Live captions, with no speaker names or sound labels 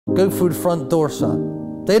Go through the front door,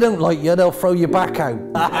 son. They don't like you, they'll throw you back out.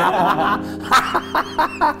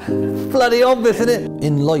 Bloody obvious, isn't it?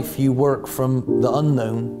 In life, you work from the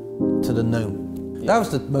unknown to the known. Yeah. That was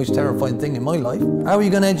the most terrifying thing in my life. How are you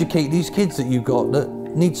going to educate these kids that you've got that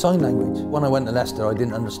need sign language? When I went to Leicester, I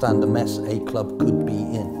didn't understand the mess a club could be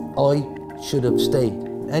in. I should have stayed.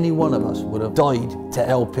 Any one of us would have died to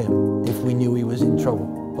help him if we knew he was in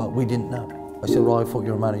trouble, but we didn't know. I said, well, I thought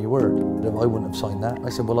you were a man of your word. I wouldn't have signed that. I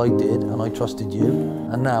said, well, I did, and I trusted you,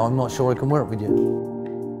 and now I'm not sure I can work with you.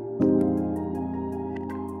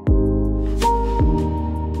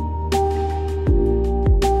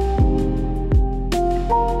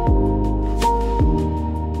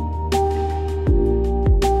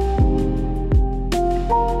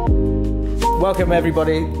 Welcome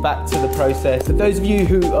everybody back to The Process. For those of you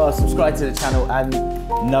who are subscribed to the channel and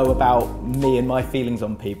know about me and my feelings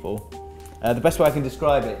on people, the best way I can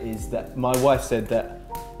describe it is that my wife said that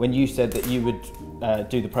when you said that you would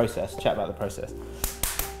do the process, chat about the process,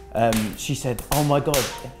 she said, oh my God,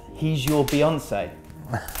 he's your Beyonce.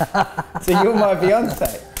 So you're my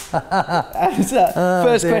Beyonce. And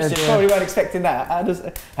first question, probably weren't expecting that. How does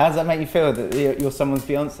that make you feel that you're someone's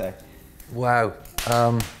Beyonce? Wow.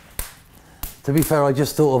 To be fair, I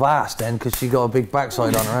just thought of ass then, because she got a big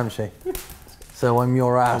backside on her, hasn't she? So I'm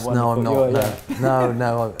your ass. No, I'm not.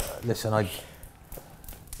 No. Listen,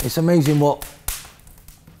 it's amazing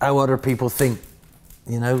how other people think.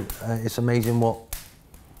 You know, it's amazing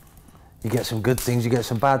you get some good things, you get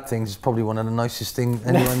some bad things. It's probably one of the nicest things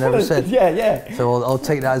anyone ever said. Yeah. So I'll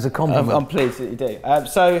take that as a compliment. I'm pleased that you do.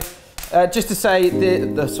 Just to say,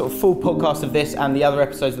 the sort of full podcast of this and the other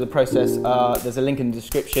episodes of The Process, there's a link in the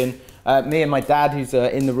description. Me and my dad, who's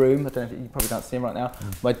in the room, I don't know if you probably can't see him right now.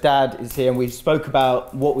 My dad is here, and we spoke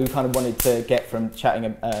about what we kind of wanted to get from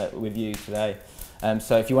chatting with you today.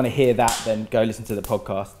 So if you want to hear that, then go listen to the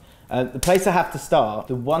podcast. The place I have to start,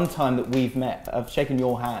 the one time that we've met, I've shaken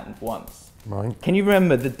your hand once. Right. Can you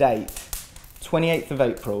remember the date? 28th of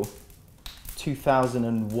April,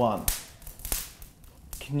 2001.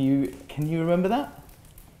 Can you remember that?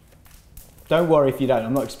 Don't worry if you don't.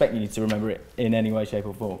 I'm not expecting you to remember it in any way, shape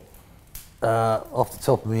or form. Off the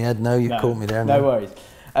top of my head, no, you caught me there. No worries.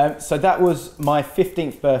 So that was my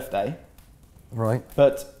 15th birthday. Right.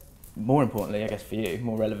 But more importantly, I guess for you,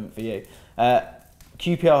 more relevant for you,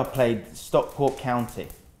 QPR played Stockport County.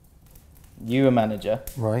 You were manager.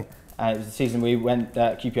 Right. And it was the season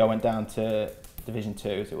QPR went down to Division 2,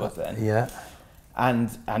 as it was then. Yeah.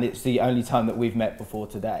 And it's the only time that we've met before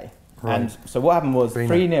today. Right. And so what happened was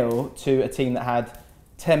 3-0 to a team that had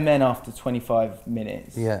 10 men after 25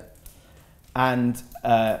 minutes. Yeah. And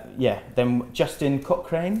then Justin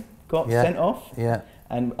Cochrane got sent off. Yeah.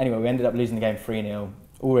 And anyway, we ended up losing the game 3-0,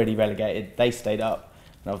 already relegated. They stayed up,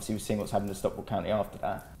 and obviously we've seen what's happened to Stockport County after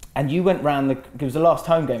that. And you went round, it was the last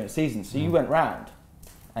home game of the season, so you went round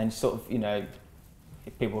and sort of, you know,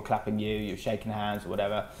 if people were clapping you were shaking hands or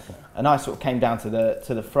whatever. And I sort of came down to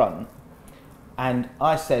the front, and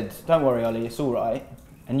I said, don't worry, Ollie, it's all right.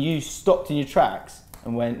 And you stopped in your tracks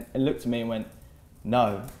and looked at me and went,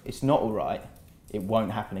 no, it's not all right. It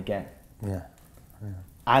won't happen again. Yeah.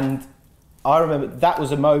 And I remember that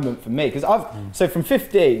was a moment for me, because so from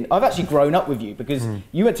 15, I've actually grown up with you, because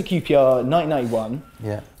you went to QPR in 1991.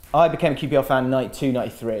 Yeah. I became a QPR fan in 92,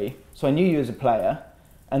 93. So I knew you as a player.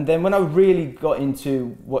 And then when I really got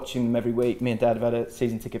into watching them every week, me and Dad have had a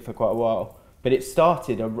season ticket for quite a while. But it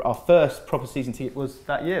started, our first proper season ticket was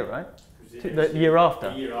that year, right? The year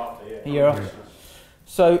after. The year after, yeah. The year after.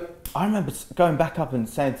 So I remember going back up and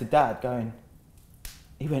saying to Dad,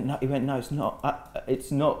 he went, no,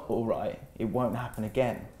 it's not all right. It won't happen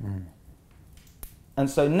again. And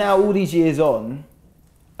so now, all these years on,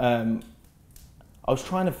 I was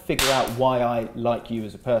trying to figure out why I like you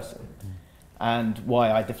as a person and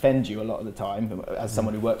why I defend you a lot of the time as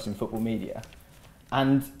someone who works in football media.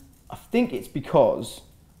 And I think it's because,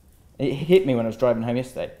 it hit me when I was driving home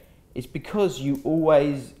yesterday, it's because you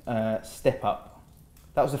always step up.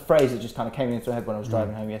 That was a phrase that just kind of came into my head when I was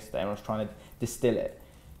driving home yesterday, and I was trying to distill it.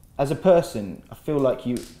 As a person, I feel like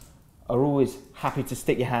you are always happy to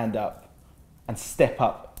stick your hand up and step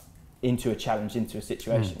up into a challenge, into a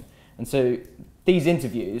situation. And so these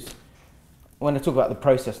interviews, when I talk about the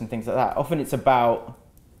process and things like that, often it's about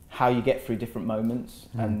how you get through different moments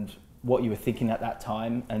and what you were thinking at that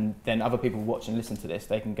time. And then other people watch and listen to this,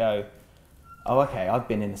 they can go, oh, okay, I've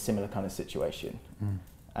been in a similar kind of situation.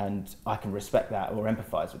 And I can respect that or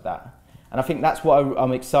empathise with that. And I think that's what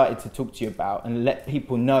I'm excited to talk to you about and let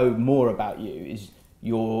people know more about you, is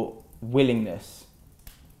your willingness,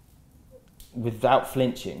 without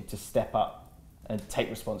flinching, to step up and take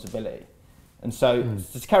responsibility. And so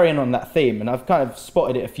just carrying on that theme, and I've kind of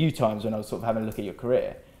spotted it a few times when I was sort of having a look at your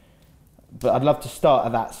career. But I'd love to start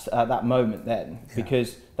at that moment then,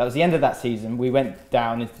 because that was the end of that season. We went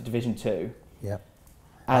down into Division 2. Yeah.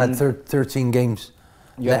 I had 13 games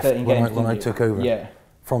left 13 games, when I took over. Yeah.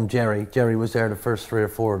 From Jerry. Jerry was there the first 3 or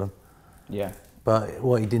 4 of them. Yeah. But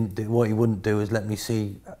what he wouldn't do is let me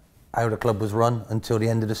see how the club was run until the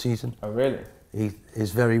end of the season. Oh, really?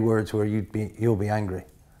 His very words were, "You'll be angry."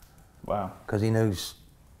 Wow. Because he knows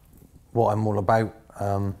what I'm all about.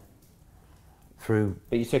 Through.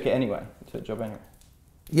 But you took it anyway. You took a job anyway.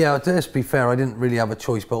 Yeah, let's be fair. I didn't really have a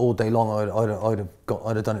choice, but all day long I'd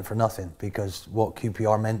have done it for nothing, because what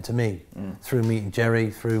QPR meant to me through meeting Jerry,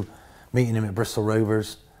 through meeting him at Bristol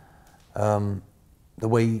Rovers, the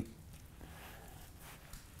way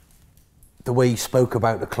he spoke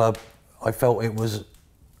about the club, I felt it was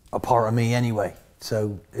a part of me anyway.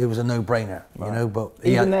 So it was a no-brainer, you know. But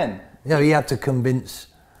even then, he had to convince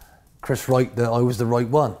Chris Wright that I was the right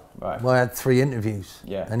one. Right. Well, I had 3 interviews,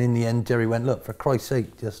 yeah. And in the end, Jerry went, "Look, for Christ's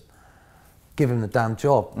sake, just give him the damn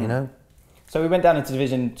job," you know. So we went down into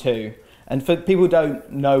Division 2, and for people who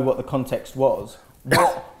don't know what the context was,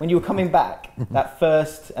 when you were coming back, that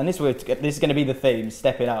first, and this is going to be the theme,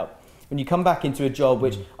 stepping up. When you come back into a job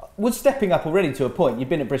which was stepping up already to a point, you've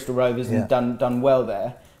been at Bristol Rovers and done well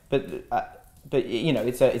there, but you know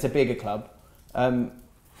it's a bigger club.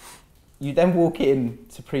 You then walk in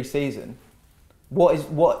to pre-season.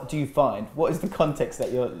 What do you find? What is the context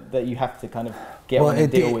that you have to kind of get on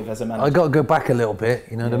and deal with as a manager? I got to go back a little bit.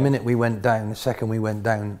 You know, the minute we went down, the second we went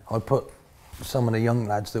down, I put some of the young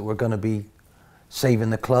lads that were going to be saving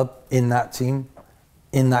the club in that team,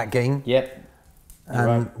 in that game. Yep.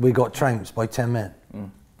 And we got trounced by 10 men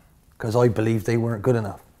because I believed they weren't good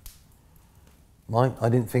enough. Right? I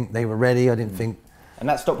didn't think they were ready. I didn't think. And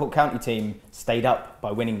that Stockport County team stayed up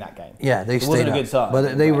by winning that game. Yeah, they stayed up. It wasn't a good sign.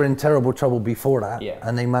 But they were in terrible trouble before that,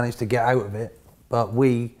 and they managed to get out of it. But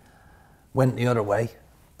we went the other way.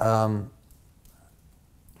 And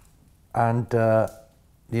the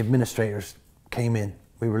administrators came in.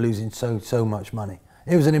 We were losing so much money.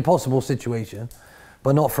 It was an impossible situation,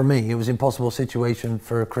 but not for me. It was an impossible situation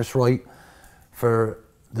for Chris Wright, for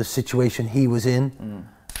the situation he was in.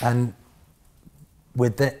 And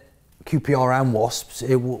with that, QPR and Wasps,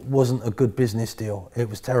 it wasn't a good business deal. It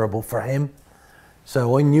was terrible for him.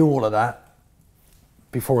 So I knew all of that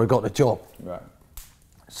before I got the job. Right.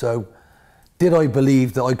 So did I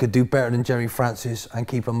believe that I could do better than Jerry Francis and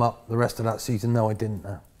keep him up the rest of that season? No, I didn't.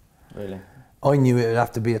 No. Really? I knew it would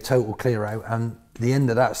have to be a total clear out, and the end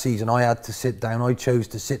of that season I had to sit down. I chose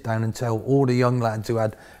to sit down and tell all the young lads who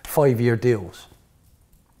had 5-year deals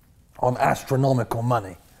on astronomical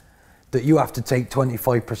money that you have to take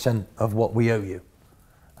 25% of what we owe you.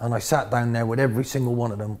 And I sat down there with every single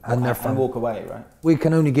one of them and their family. And walk away, right? We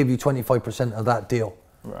can only give you 25% of that deal.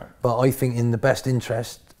 Right. But I think in the best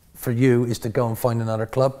interest for you is to go and find another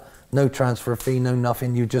club. No transfer fee, no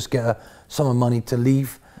nothing. You just get a sum of money to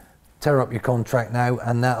leave, tear up your contract now,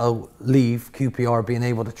 and that'll leave QPR being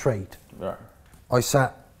able to trade. Right. I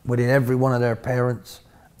sat within every one of their parents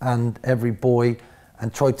and every boy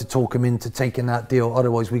and tried to talk them into taking that deal.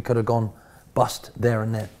 Otherwise, we could have gone bust there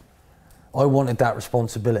and then. I wanted that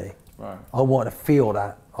responsibility. Right. I wanted to feel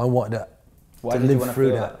that. I wanted to live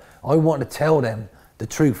through that. I wanted to tell them the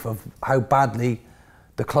truth of how badly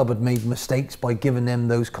the club had made mistakes by giving them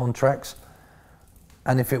those contracts.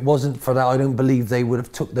 And if it wasn't for that, I don't believe they would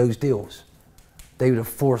have took those deals. They would have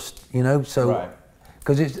forced, you know. So,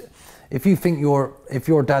 because if you think if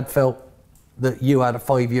your dad felt that you had a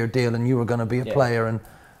 5-year deal and you were going to be a player, and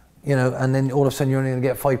you know, and then all of a sudden you're only going to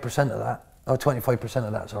get 5% of that, or 25%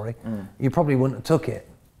 of that, sorry, you probably wouldn't have took it.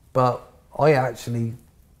 But I actually,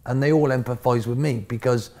 and they all empathise with me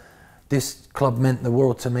because this club meant the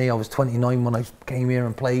world to me. I was 29 when I came here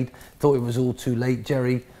and played. Thought it was all too late.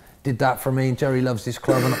 Jerry did that for me. Jerry loves this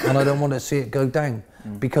club, and I don't want to see it go down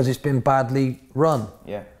because it's been badly run.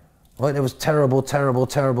 Yeah. Right. There was terrible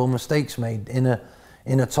mistakes made in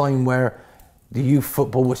a time where the youth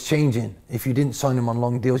football was changing. If you didn't sign them on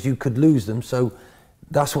long deals, you could lose them. So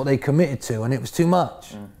that's what they committed to, and it was too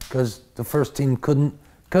much because the first team couldn't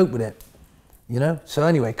cope with it, you know. So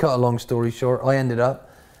anyway, cut a long story short, I ended up,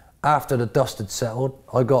 after the dust had settled,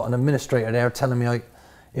 I got an administrator there telling me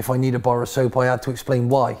if I need a bar of soap, I had to explain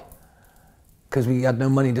why, because we had no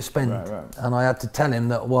money to spend. Right. And I had to tell him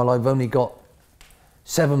that, well, I've only got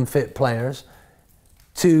 7 fit players,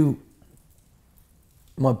 2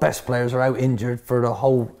 my best players are out injured for the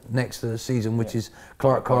whole next to the season, which is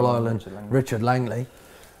Clark Carlisle and Richard Langley.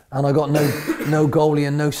 And I got no goalie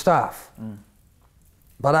and no staff.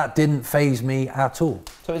 But that didn't faze me at all.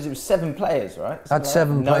 So it was 7 players, right? I had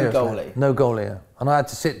 7 players. No goalie. No goalie, yeah. And I had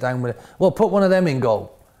to sit down with it. Well, put one of them in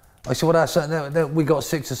goal. I said, well, we got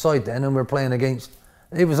 6 aside then, and we're playing against...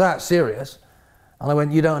 It was that serious. And I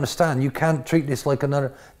went, you don't understand. You can't treat this like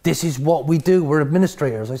another... This is what we do. We're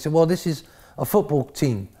administrators. I said, well, this is a football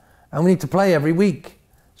team, and we need to play every week.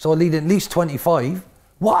 So I need at least 25.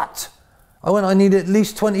 What? I need at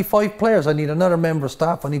least 25 players. I need another member of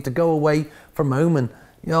staff. I need to go away from home and...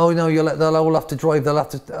 they'll all have to drive, they'll have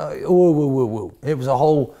to... It was a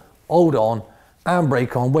whole, hold on,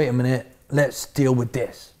 handbrake on, wait a minute, let's deal with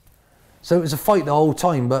this. So it was a fight the whole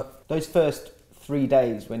time, but... Those first 3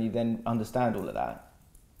 days when you then understand all of that,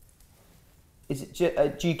 is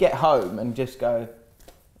it do you get home and just go,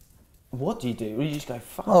 what do you do? Or you just go,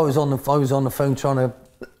 fuck? I was on the phone trying to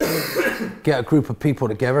get a group of people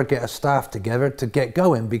together, get a staff together to get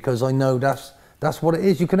going, because I know that's what it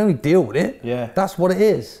is. You can only deal with it. Yeah. That's what it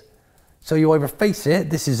is. So you either face it,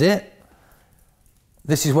 this is it,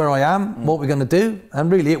 this is where I am, what we're going to do.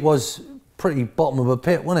 And really it was pretty bottom of a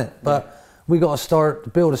pit, wasn't it? But we got to start to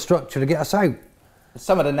build a structure to get us out.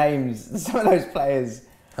 Some of the names, some of those players,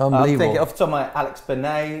 unbelievable. I'm thinking off the top of my Alex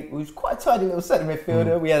Benet, who was quite a tidy little centre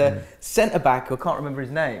midfielder. We had a centre back, I can't remember his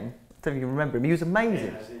name. I don't know if you can remember him. He was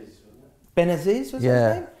amazing. Benaziz was his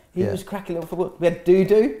name? He was cracking little football. We had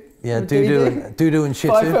Dudu. Yeah, Dudu and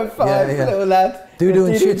Shitu. 5'5", little lad. Dudu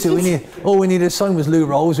and Shitu. All we needed to sign was Lou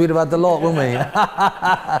Rolls. We'd have had the lot, wouldn't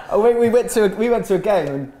we? we went to a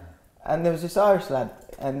game and there was this Irish lad,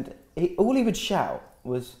 and all he would shout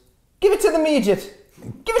was, "Give it to the midget!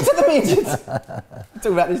 Give it to the midget!"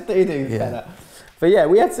 Talk about this Dudu fella. But yeah,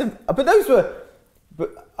 we had some. But those were.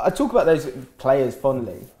 But I talk about those players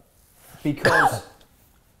fondly because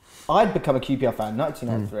I'd become a QPR fan in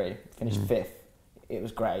 1993, finished 5th. It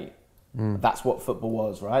was great. That's what football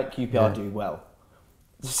was, right? QPR do well.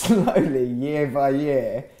 Slowly, year by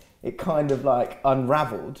year, it kind of like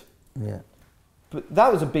unravelled. Yeah. But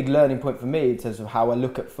that was a big learning point for me in terms of how I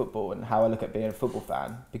look at football and how I look at being a football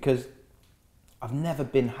fan, because I've never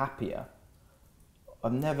been happier.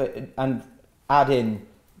 And add in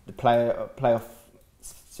the playoff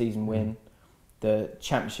season win, the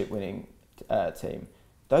championship winning team.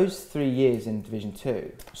 Those 3 years in Division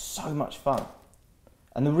 2, so much fun.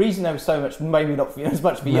 And the reason they were so much, maybe not as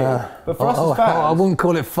much for you, but for us as fans... I wouldn't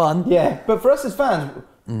call it fun. Yeah, but for us as fans,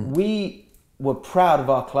 we were proud of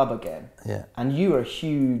our club again. Yeah. And you were a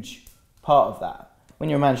huge part of that. When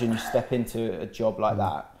you're a manager and you step into a job like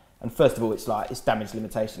that, and first of all, it's damage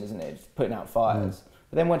limitation, isn't it? It's putting out fires.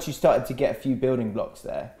 But then once you started to get a few building blocks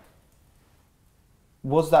there,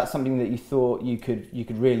 was that something that you thought you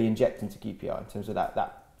could really inject into QPR in terms of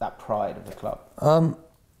that pride of the club?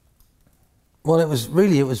 Well,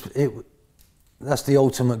 that's the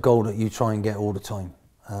ultimate goal that you try and get all the time.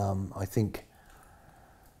 I think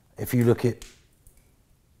if you look at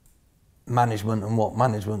management and what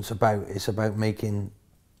management's about, it's about making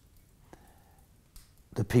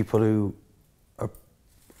the people who are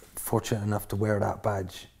fortunate enough to wear that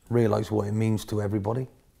badge realise what it means to everybody,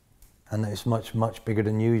 and that it's much, much bigger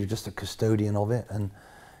than you. You're just a custodian of it, and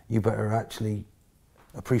you better actually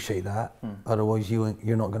appreciate that. Otherwise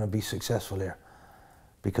you're not going to be successful here,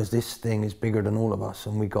 because this thing is bigger than all of us,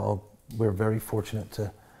 and we're very fortunate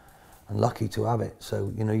and lucky to have it.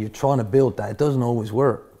 So you're trying to build that. It doesn't always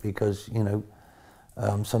work, because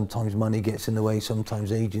sometimes money gets in the way,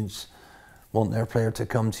 sometimes agents want their player to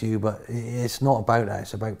come to you, but it's not about that.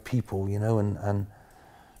 It's about people, and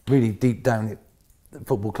really deep down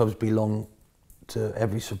football clubs belong to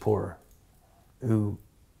every supporter who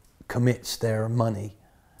commits their money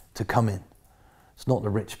to come in. It's not the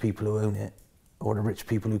rich people who own it, or the rich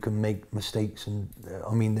people who can make mistakes, and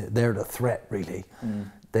they're the threat, really.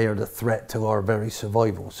 They are the threat to our very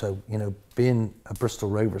survival. So being a Bristol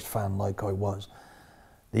Rovers fan like I was,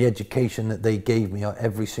 the education that they gave me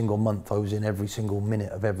every single month, I was in every single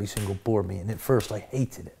minute of every single board meeting. At first I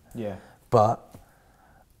hated it, but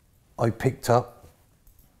I picked up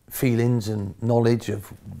feelings and knowledge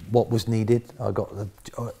of what was needed. I got the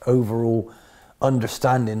overall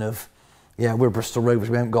understanding of, we're Bristol Rovers,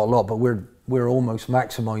 we haven't got a lot, but we're almost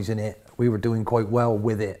maximising it. We were doing quite well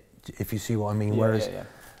with it, if you see what I mean. Whereas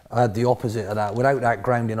I had the opposite of that. Without that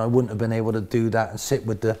grounding, I wouldn't have been able to do that and sit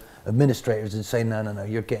with the administrators and say, no,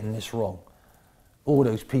 you're getting this wrong. All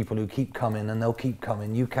those people who keep coming, and they'll keep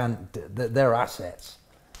coming, you can't, they're assets.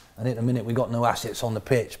 And at the minute we got no assets on the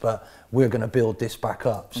pitch, but we're going to build this back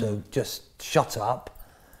up. So just shut up,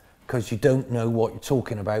 because you don't know what you're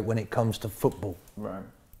talking about when it comes to football. Right?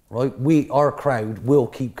 Our crowd will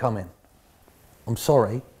keep coming. I'm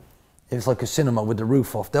sorry. It's like a cinema with the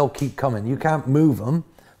roof off. They'll keep coming. You can't move them.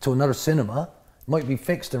 to another cinema. It might be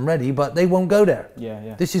fixed and ready, but they won't go there. Yeah,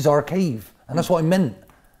 yeah. This is our cave, and that's what I meant.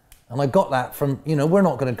 And I got that from, you know, we're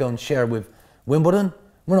not going to go and share with Wimbledon.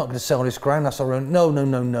 We're not going to sell this ground. That's our own. No.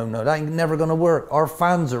 That ain't never going to work. Our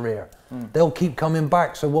fans are here. They'll keep coming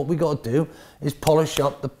back. So what we got to do is polish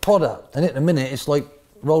up the product. And at the minute, it's like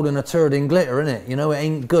rolling a turd in glitter, innit? You know, it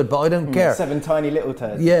ain't good, but I don't care. 7 tiny little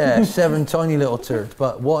turds. Yeah, 7 tiny little turds.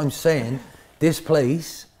 But what I'm saying, this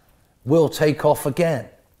place will take off again,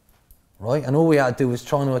 right? And all we had to do was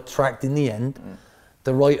trying to attract, in the end,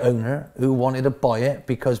 the right owner who wanted to buy it,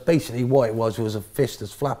 because basically what it was a fist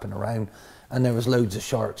that's flapping around, and there was loads of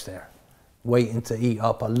sharks there waiting to eat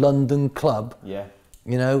up a London club. Yeah.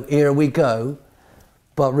 You know, here we go.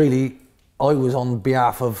 But really, I was on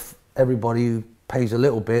behalf of everybody who pays a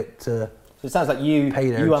little bit to. So it sounds like you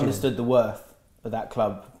understood the worth of that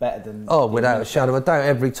club better than. Oh, without a shadow of a doubt.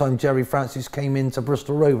 Every time Jerry Francis came into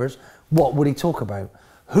Bristol Rovers, what would he talk about?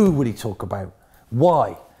 Who would he talk about?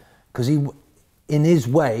 Why? Because he, in his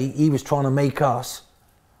way, he was trying to make us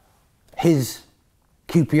his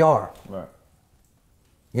QPR. Right.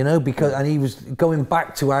 You know, because, and he was going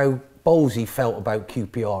back to how Bowles he felt about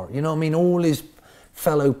QPR. You know what I mean? All his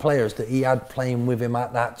fellow players that he had playing with him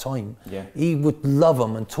at that time, he would love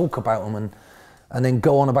them and talk about them, and then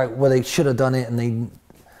go on about where they should have done it, and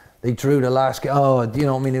they drew the last game. Oh, you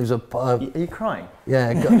know what I mean? It was a... Are you crying?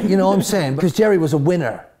 Yeah, you know what I'm saying? Because Jerry was a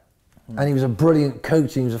winner, and he was a brilliant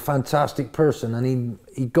coach, and he was a fantastic person, and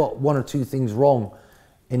he got 1 or 2 things wrong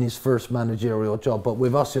in his first managerial job, but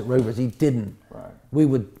with us at Rovers, he didn't. Right. We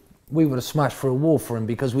would have smashed through a wall for him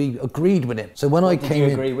because we agreed with him. So when I came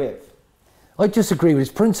in... What did you agree with? I disagree with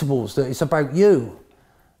his principles, that it's about you,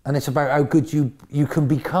 and it's about how good you can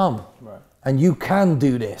become. Right. And you can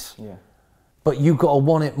do this. Yeah. But you got to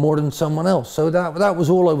want it more than someone else. So that was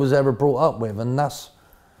all I was ever brought up with, and that's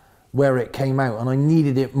where it came out. And I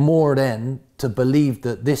needed it more then to believe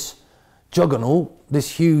that this juggernaut, this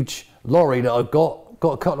huge lorry that I've got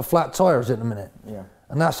a couple of flat tyres at the minute. Yeah.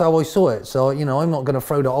 And that's how I saw it. So, you know, I'm not going to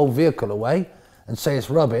throw the whole vehicle away and say it's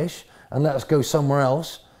rubbish and let us go somewhere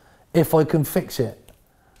else if I can fix it.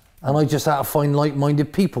 And I just had to find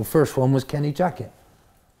like-minded people. First one was Kenny Jackett.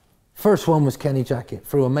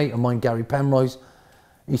 Through a mate of mine, Gary Penrose.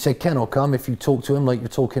 He said, Ken will come if you talk to him like you're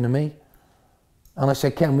talking to me. And I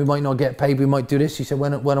said, Ken, we might not get paid, we might do this. He said,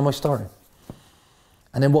 when am I starting?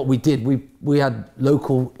 And then what we did, we had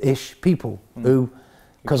local-ish people who,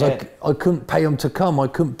 because I couldn't pay them to come, I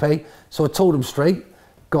couldn't pay. So I told them straight,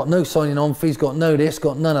 got no signing on fees, got no this,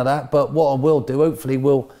 got none of that. But what I will do, hopefully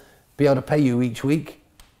we'll be able to pay you each week,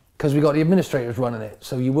 because we got the administrators running it,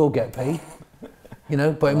 so you will get paid. You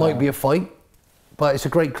know, but it might be a fight, but it's a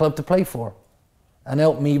great club to play for, and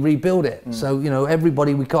help me rebuild it. So, you know,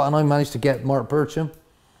 everybody we got, and I managed to get Mark Bircham,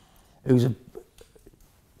 who's a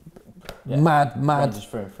mad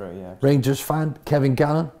Rangers fan, Kevin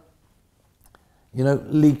Gannon, you know,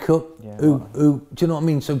 Lee Cook, who, do you know what I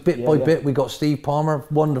mean? So bit by bit, we got Steve Palmer,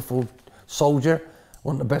 wonderful soldier,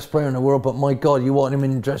 wasn't the best player in the world, but my God, you want him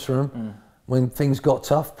in the dressing room when things got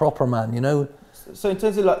tough, proper man, you know. So in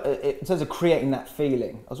terms of creating that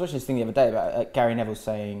feeling, I was watching this thing the other day about Gary Neville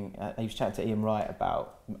saying, he was chatting to Ian Wright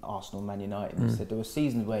about Arsenal, Man United, and he said there were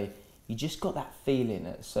seasons where you just got that feeling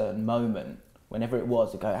at a certain moment, whenever it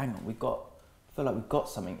was, to go, hang on, I feel like we've got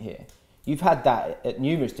something here. You've had that at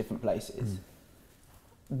numerous different places.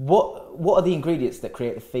 What are the ingredients that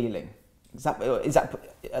create the feeling?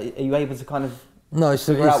 Are you able to kind of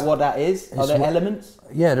figure out what that is? Are there elements?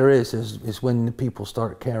 Yeah, there is. It's when the people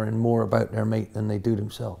start caring more about their mate than they do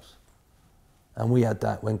themselves. And we had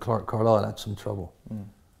that when Clark Carlisle had some trouble.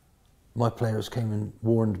 My players came and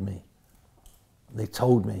warned me. They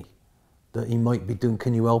told me that he might be doing,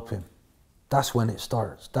 can you help him? That's when it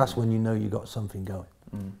starts. That's when you know you got something going.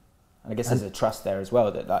 And I guess there's a trust there as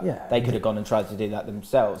well, that they could have gone and tried to do that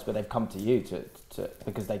themselves, but they've come to you to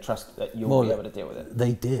because they trust that you'll be able to deal with it.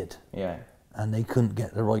 They did. Yeah. And they couldn't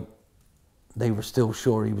get the right, they were still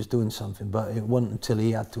sure he was doing something, but it wasn't until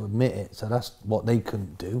he had to admit it, so that's what they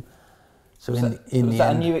couldn't do. So was that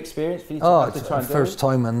a new experience for you to try and do it? It's the first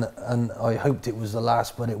time, and I hoped it was the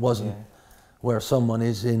last, but it wasn't, where someone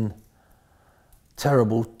is in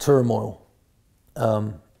terrible turmoil.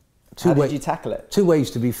 How did you tackle it? 2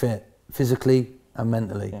 ways to be fit, physically and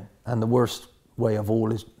mentally. And the worst way of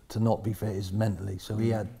all is to not be fit is mentally. So he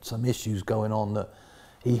had some issues going on that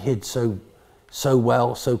he hid so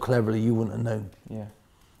well, so cleverly, you wouldn't have known. Yeah.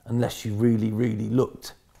 Unless you really, really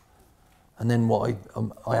looked. And then what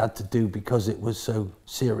I had to do, because it was so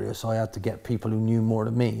serious, I had to get people who knew more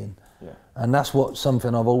than me. And that's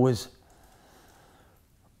something I've always...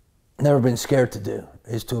 never been scared to do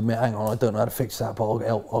is to admit, hang on, I don't know how to fix that, but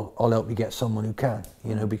I'll help you get someone who can,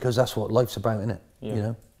 you know, because that's what life's about, isn't it? Yeah. You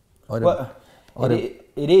know?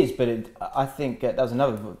 It is, but I think that was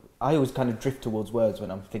another. I always kind of drift towards words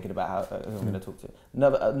when I'm thinking about who I'm going to talk to.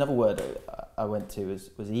 Another word I went to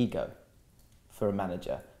was ego for a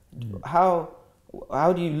manager. How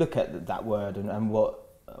do you look at that word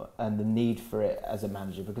and the need for it as a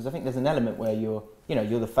manager? Because I think there's an element where you're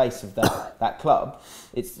the face of that club.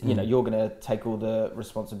 It's you're going to take all the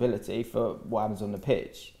responsibility for what happens on the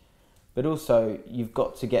pitch, but also you've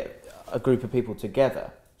got to get a group of people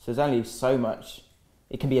together. So there's only so much.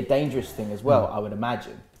 It can be a dangerous thing as well, I would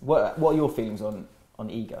imagine. What are your feelings on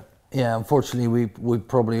ego? Yeah, unfortunately, we've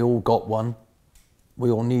probably all got one. We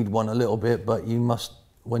all need one a little bit, but you must,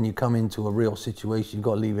 when you come into a real situation, you've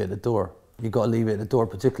got to leave it at the door. You've got to leave it at the door,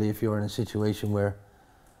 particularly if you're in a situation where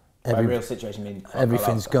a real situation means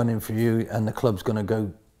everything's gunning for you and the club's going to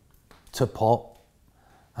go to pot.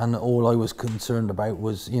 And all I was concerned about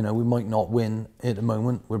was, we might not win at the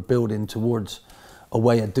moment. We're building towards a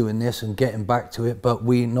way of doing this and getting back to it, but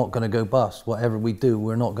we're not going to go bust. Whatever we do,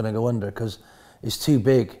 we're not going to go under because it's too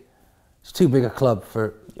big. It's too big a club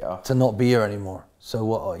to not be here anymore.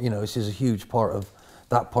 So, this is a huge part of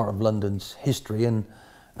that part of London's history, and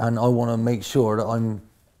I want to make sure that I'm,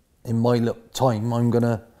 in my time, I'm going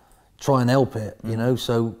to try and help it,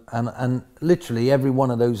 So, and literally every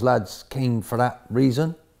one of those lads came for that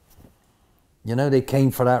reason. They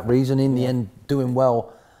came for that reason. In the end, doing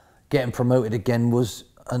well, getting promoted again was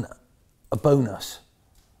a bonus,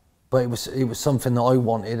 but it was something that I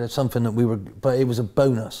wanted, and something that but it was a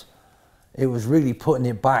bonus. It was really putting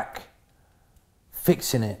it back,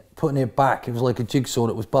 fixing it, putting it back. It was like a jigsaw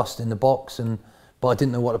that was bust in the box, but I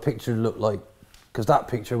didn't know what the picture looked like because that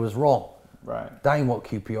picture was wrong. Right. That ain't what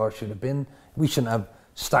QPR should have been. We shouldn't have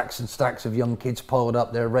stacks and stacks of young kids piled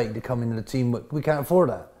up there ready to come into the team, but we can't afford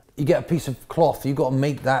that. You get a piece of cloth, you've got to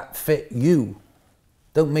make that fit you.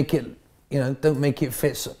 Don't make it, don't make it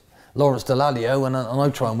fit Lawrence Dallaglio and I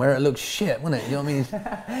try and wear it. It looks shit, wouldn't it? You know what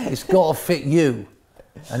I mean? It's got to fit you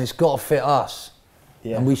and it's got to fit us.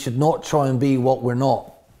 Yeah. And we should not try and be what we're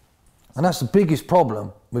not. And that's the biggest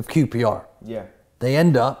problem with QPR. Yeah. They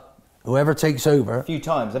end up, whoever takes over, a few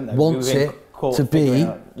times, haven't they? wants it to be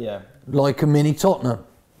like a mini Tottenham.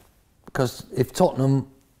 Because if Tottenham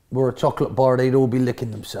were a chocolate bar, they'd all be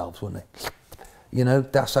licking themselves, wouldn't they?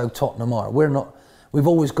 That's how Tottenham are. We're not. We've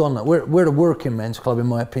always gone that. We're the working men's club, in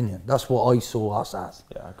my opinion. That's what I saw us as.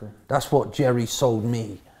 Yeah, I agree. That's what Jerry sold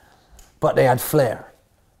me. But they had flair.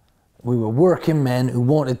 We were working men who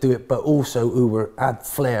wanted to do it, but also who had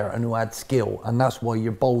flair and who had skill. And that's why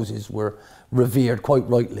your Bowleses were revered quite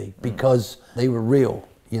rightly, because they were real,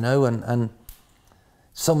 and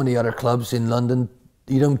some of the other clubs in London,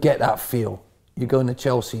 you don't get that feel. You're going to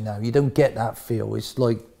Chelsea now, you don't get that feel. It's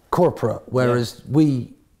like corporate, whereas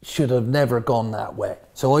we should have never gone that way.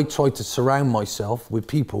 So I tried to surround myself with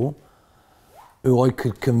people who I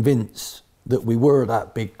could convince that we were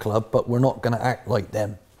that big club, but we're not going to act like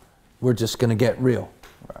them. We're just going to get real.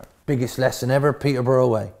 Right. Biggest lesson ever, Peterborough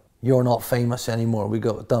away. You're not famous anymore. We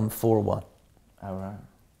got done 4-1. All right.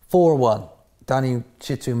 4-1. Danny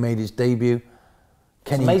Chitu made his debut.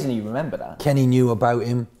 It's amazing you remember that. Kenny knew about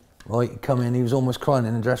him. Right, he'd come in, he was almost crying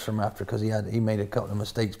in the dressing room after because he made a couple of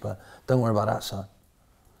mistakes, but don't worry about that, son.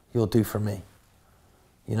 You'll do for me.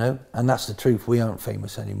 And that's the truth. We aren't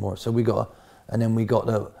famous anymore. So and then we got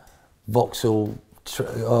the Vauxhall,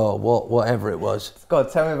 whatever it was.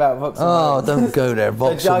 God, tell me about Vauxhall. Oh, don't go there.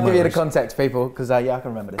 Vauxhall. I'll give you the context, people, because I can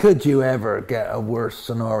remember this. Could you ever get a worse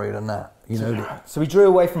scenario than that? So we drew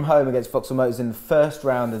away from home against Vauxhall Motors in the first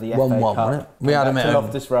round of the FA Cup. 1-1, wasn't it? We had them at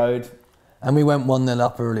Loftus Road. And we went 1-0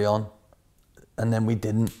 up early on, and then we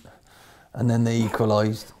didn't, and then they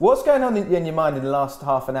equalised. What's going on in your mind in the last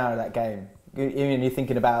half an hour of that game? You're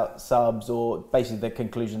thinking about subs or basically the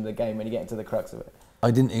conclusion of the game when you get into the crux of it? I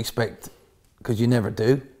didn't expect, because you never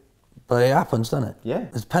do, but it happens, doesn't it? Yeah.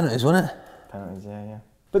 It's penalties, wasn't it? Penalties, yeah.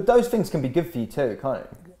 But those things can be good for you too, can't it?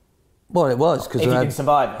 Well, it was, because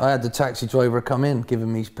I had the taxi driver come in,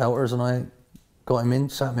 giving me pelters, and I got him in,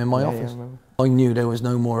 sat him in my office. I knew there was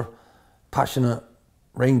no more passionate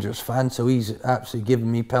Rangers fan, so he's absolutely giving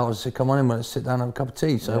me pelters. I said, come on in, let's sit down and have a cup of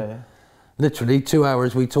tea. So literally 2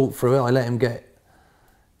 hours we talked through it. I let him get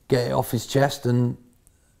it off his chest, and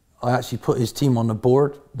I actually put his team on the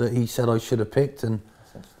board that he said I should have picked, and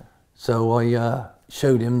so I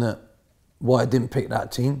showed him that why I didn't pick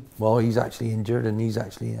that team. Well, he's actually injured, and he's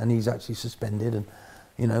actually suspended, and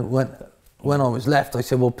when I was left, I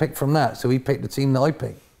said, well, pick from that. So he picked the team that I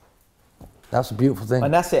picked. That's a beautiful thing.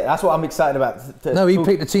 And that's it. That's what I'm excited about. No, he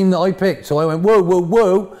picked the team that I picked. So I went, whoa, whoa,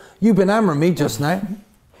 whoa. You've been hammering me just now.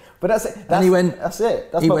 But that's it. And he went, that's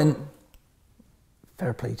it. He went,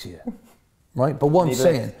 fair play to you. Right? But what I'm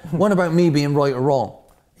saying, one about me being right or wrong.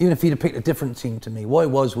 Even if he'd have picked a different team to me, what it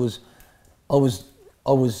was I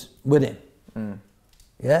was with him.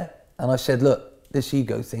 Yeah? And I said, look, this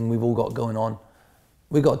ego thing we've all got going on,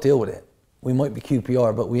 we got to deal with it. We might be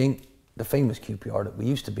QPR, but we ain't the famous QPR that we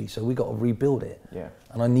used to be, so we got to rebuild it. Yeah.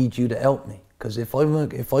 And I need you to help me, because if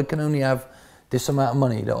I can only have this amount of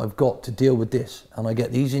money that I've got to deal with this, and I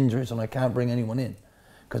get these injuries and I can't bring anyone in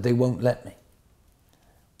because they won't let me,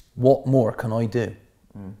 what more can I do?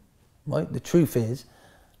 Right? The truth is,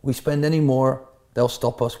 we spend any more, they'll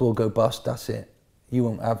stop us, we'll go bust, that's it. You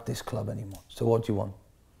won't have this club anymore. So what do you want?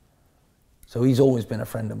 So he's always been a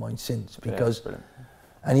friend of mine since, because,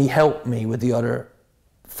 and he helped me with the other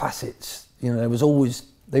facets. You know,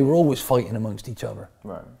 they were always fighting amongst each other.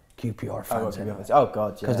 Right. QPR fans. Oh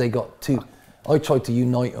God, yeah. Because they got two. I tried to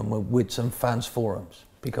unite them with some fans forums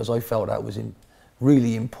because I felt that was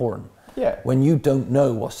really important. Yeah. When you don't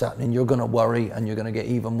know what's happening, you're going to worry and you're going to get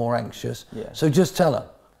even more anxious. Yeah. So just tell them.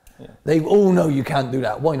 Yeah. They all know you can't do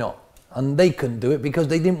that. Why not? And they couldn't do it because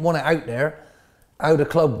they didn't want it out there, how the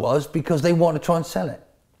club was, because they want to try and sell it.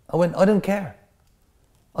 I went, I don't care.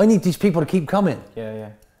 I need these people to keep coming. Yeah, yeah.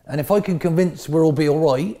 And if I can convince we'll be all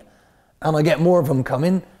right, and I get more of them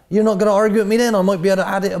coming, you're not going to argue with me then. I might be able to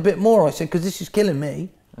add it a bit more. I said, because this is killing me.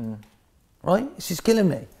 Right? This is killing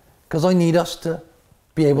me. Because I need us to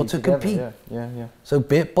be able to compete. Yeah, yeah, yeah. So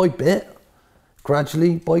bit by bit,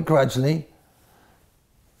 gradually by gradually,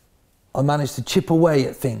 I managed to chip away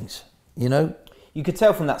at things, you know? You could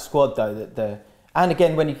tell from that squad though that and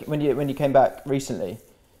again when you came back recently,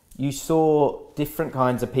 you saw different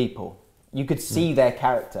kinds of people. You could see their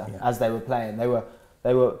character as they were playing. They were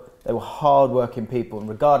hard-working people, and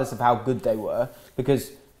regardless of how good they were,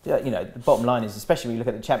 because you know the bottom line is, especially when you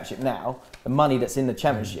look at the Championship now, the money that's in the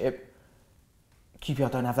Championship,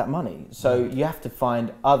 QPR don't have that money, so you have to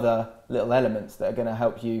find other little elements that are going to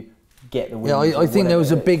help you get the win. Yeah, I think there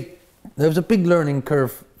was a big learning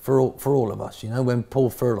curve for all of us. You know, when Paul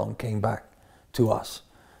Furlong came back to us,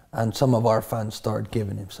 and some of our fans started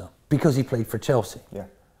giving him some because he played for Chelsea. Yeah.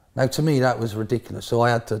 Now to me that was ridiculous, so I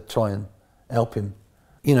had to try and help him.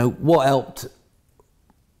 You know, what helped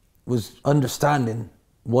was understanding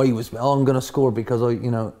why he was, oh, I'm going to score because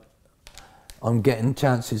I'm getting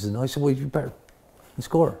chances. And I said, well, you better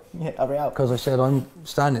score. Yeah, hurry up. Because I said, I'm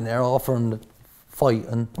standing there offering the fight.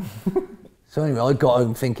 And so anyway, I got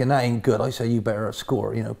home thinking, that ain't good. I said, you better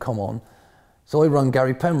score, you know, come on. So I rang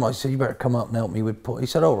Gary Penrose. I said, you better come up and help me with Paul. He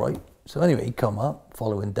said, all right. So anyway, he come up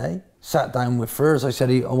following day, sat down with Furs. I said,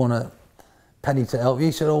 I want a Penny to help you.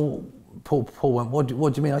 He said, oh, Paul went, what do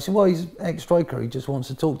you mean? I said, well, he's ex-striker, he just wants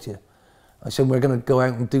to talk to you. I said, we're going to go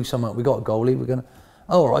out and do something. We got a goalie, we're going to...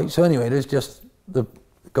 Oh, all right. So anyway, there's just the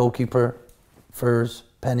goalkeeper, Furs,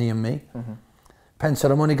 Penny and me. Penn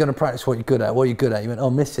said, I'm only going to practice what you're good at. What are you good at? He went, oh,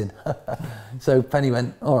 missing. So Penny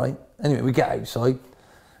went, all right. Anyway, we get outside,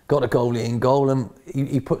 got a goalie in goal, and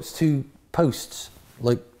he puts two posts,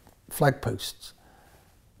 like flag posts,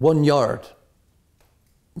 1 yard,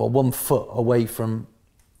 well, 1 foot away from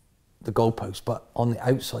the goalpost, but on the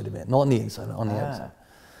outside of it, not on the inside, on the outside.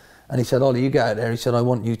 And he said, Ollie, you get out there. He said, I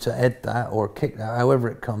want you to head that or kick that, however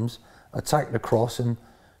it comes, attack the cross and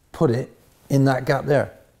put it in that gap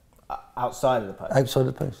there. Outside of the post? Outside of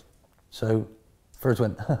the post. So Furs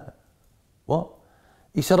went, what?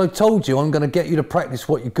 He said, I told you I'm going to get you to practice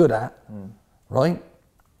what you're good at, right?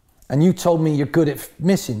 And you told me you're good at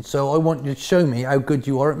missing, so I want you to show me how good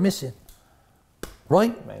you are at missing,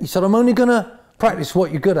 right? Amazing. He said, I'm only going to practice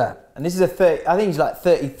what you're good at. And this is I think he's like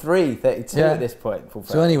 33, 32 at this point.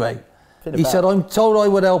 So anyway, he said, I'm told I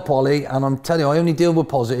would help Ollie, and I'm telling you, I only deal with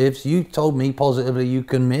positives. You told me positively you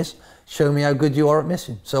can miss. Show me how good you are at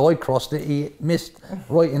missing. So I crossed it, he missed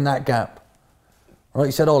right in that gap. Right,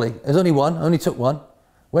 he said, Ollie, there's only one, only took one.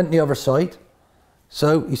 Went the other side.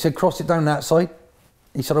 So he said, cross it down that side.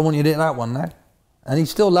 He said, I want you to hit that one now. And he's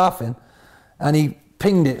still laughing. And he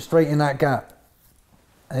pinged it straight in that gap.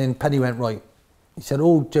 And Penny went, right. He said,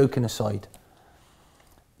 all joking aside,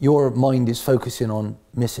 your mind is focusing on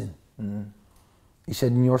missing. He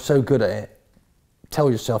said, and you're so good at it,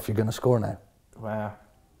 tell yourself you're going to score now. Wow.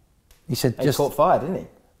 He said, he caught fire, didn't he?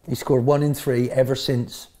 He scored 1 in 3 ever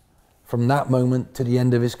since, from that moment to the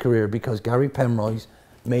end of his career, because Gary Penrose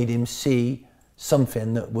made him see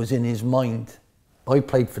something that was in his mind. I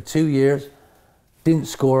played for 2 years, didn't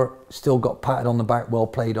score, still got patted on the back, well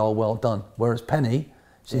played, all well done. Whereas Penny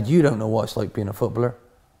said, you don't know what it's like being a footballer.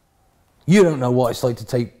 You don't know what it's like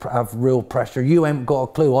to have real pressure. You ain't got a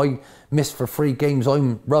clue. I missed for 3 games.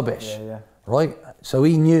 I'm rubbish, right? So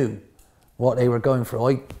he knew what they were going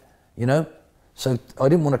through. You know, so I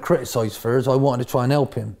didn't want to criticise Furs. I wanted to try and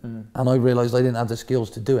help him, and I realised I didn't have the skills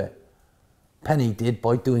to do it. Penny did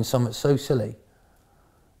by doing something so silly,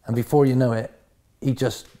 and before you know it, he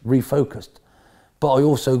just refocused. But I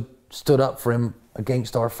also stood up for him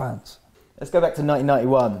against our fans. Let's go back to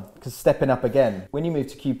 1991, because stepping up again. When you moved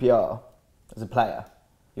to QPR as a player,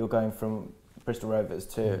 you're going from Bristol Rovers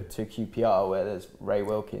to QPR, where there's Ray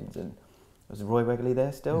Wilkins and was Roy Wegley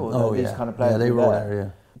there still? Or these kind of players? Yeah, they were all there, yeah.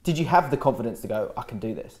 Did you have the confidence to go, I can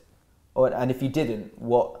do this? And if you didn't,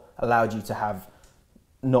 what allowed you to have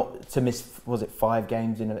not to miss, was it 5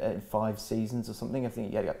 games in 5 seasons or something? I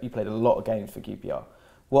think you played a lot of games for QPR.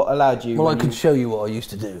 What allowed you? Well, I could show you what I used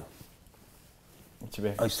to do. What do you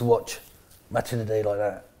mean? I used to watch Match of the Day like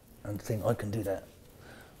that and think, I can do that.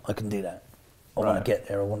 I can do that. I want to get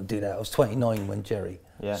there. I want to do that. I was 29 when Jerry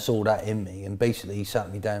saw that in me, and basically he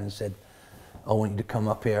sat me down and said, I want you to come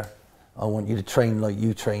up here. I want you to train like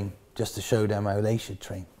you train, just to show them how they should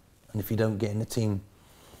train. And if you don't get in the team,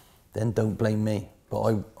 then don't blame me.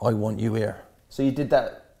 But I want you here. So you did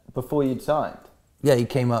that before you'd signed? Yeah, he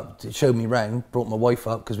came up, showed me round, brought my wife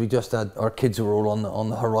up, because we just had, our kids were all on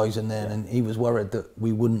the horizon then, and he was worried that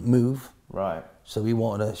we wouldn't move. Right. So he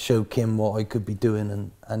wanted to show Kim what I could be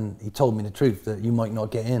doing, and he told me the truth, that you might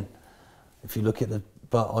not get in if you look at it,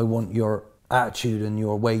 but I want your attitude and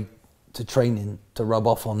your way to training to rub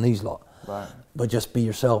off on these lot. Right. But just be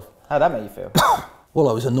yourself. How'd that make you feel? Well,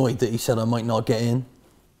 I was annoyed that he said I might not get in.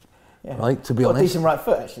 Yeah. Right, to be honest. Got a decent right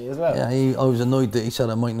foot actually as well. Yeah, I was annoyed that he said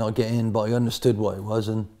I might not get in, but I understood what it was,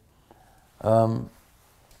 and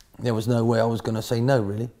there was no way I was going to say no,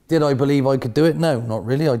 really. Did I believe I could do it? No, not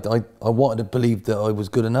really. I wanted to believe that I was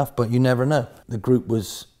good enough, but you never know. The group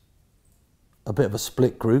was a bit of a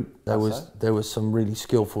split group. There was some really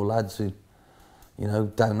skillful lads who, you know,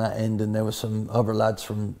 down that end, and there were some other lads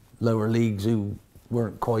from lower leagues who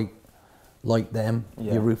weren't quite like them.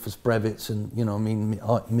 Your Rufus Brevitts, and you know, I mean,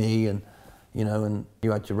 me, and you know, and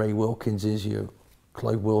you had your Ray Wilkinses, your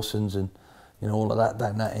Clive Wilsons, and you know, all of that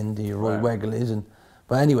down that end, your Roy Wegleys, and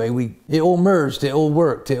but anyway, it all merged, it all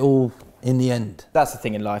worked, it all in the end. That's the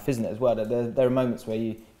thing in life, isn't it, as well? There are moments where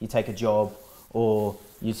you take a job, or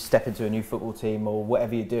you step into a new football team, or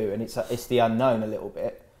whatever you do, and it's the unknown a little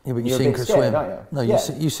bit. Yeah, but you sink or swim. No,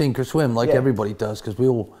 you sink or swim like everybody does, because we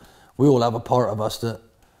all have a part of us that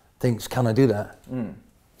thinks, can I do that?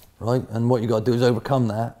 Right? And what you got to do is overcome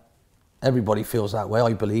that. Everybody feels that way,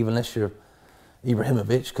 I believe, unless you're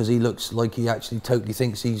Ibrahimovic, because he looks like he actually totally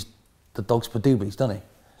thinks he's the dog's Padubis, doesn't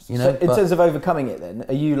he? You know. So in terms of overcoming it, then,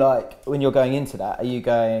 are you like, when you're going into that, are you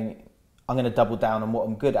going, I'm going to double down on what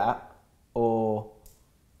I'm good at, or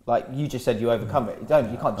like you just said, you overcome it? You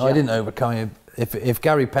can't. Jump. I didn't overcome it. If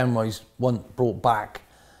Gary Penrose wasn't brought back,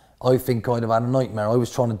 I think I'd have had a nightmare. I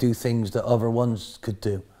was trying to do things that other ones could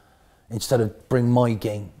do, instead of bring my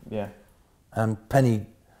game. Yeah. And Penny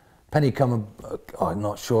come, I'm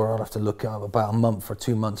not sure, I'll have to look it up, about a month or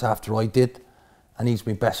 2 months after I did, and he's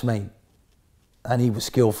my best mate. And he was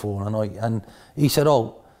skillful, and he said,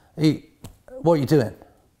 what are you doing?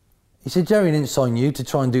 He said, Jerry didn't sign you to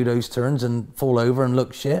try and do those turns and fall over and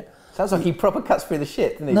look shit. Sounds like he proper cuts through the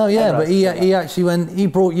shit, doesn't he? No, yeah, but he actually he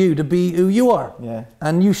brought you to be who you are. Yeah.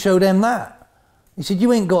 And you showed him that. He said,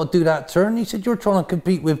 you ain't got to do that turn. He said, you're trying to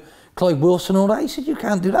compete with Clive Wilson and all that. He said, you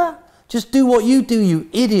can't do that. Just do what you do, you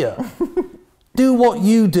idiot. Do what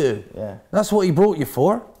you do. Yeah. That's what he brought you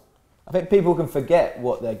for. I think people can forget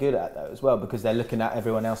what they're good at though as well, because they're looking at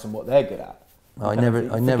everyone else and what they're good at. I never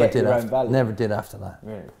did after that.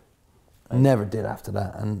 Really? Never did after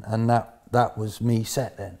that, and that was me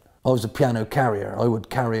set then. I was a piano carrier. I would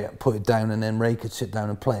carry it, put it down, and then Ray could sit down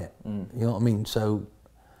and play it. You know what I mean? So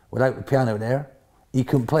without the piano there, he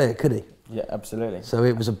couldn't play it, could he? Yeah, absolutely. So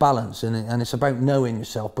it was a balance, and it's about knowing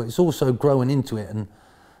yourself, but it's also growing into it,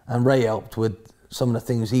 and Ray helped with some of the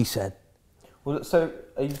things he said. Well, so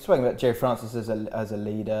are you talking about Jerry Francis as a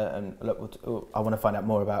leader, and look, I want to find out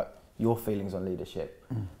more about your feelings on leadership.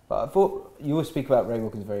 But I thought you always speak about Ray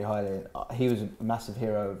Wilkins very highly. He was a massive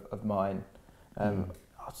hero of mine.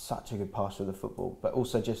 Such a good passer of the football, but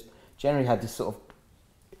also just generally had this sort of,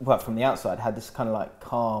 well, from the outside, had this kind of like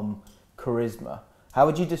calm charisma. How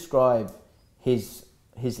would you describe his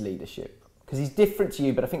leadership? Because he's different to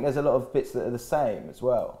you, but I think there's a lot of bits that are the same as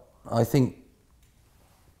well. I think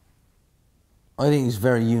he's a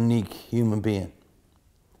very unique human being.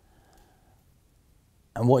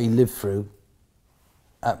 And what he lived through,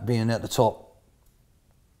 at being at the top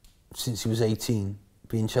since he was 18,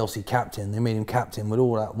 being Chelsea captain. They made him captain with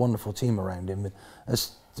all that wonderful team around him. It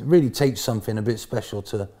really takes something a bit special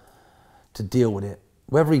to deal with it.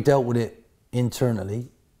 Whether he dealt with it internally,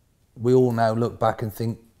 we all now look back and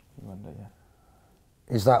think,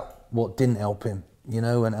 is that what didn't help him? You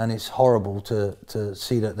know, and it's horrible to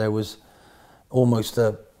see that there was almost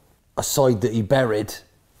a side that he buried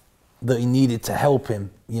that he needed to help him,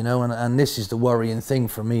 you know, and this is the worrying thing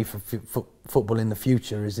for me for football in the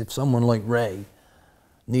future, is if someone like Ray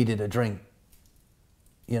needed a drink,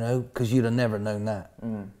 you know, because you'd have never known that.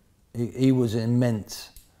 He was immense.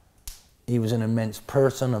 He was an immense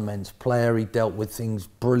person, immense player. He dealt with things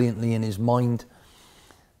brilliantly in his mind,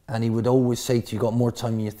 and he would always say to you, "You got more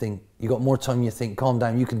time than you think. You got more time than you think. Calm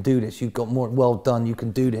down. You can do this. You've got more. Well done. You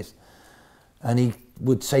can do this." And he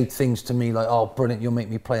would say things to me like, "Oh, brilliant! You'll make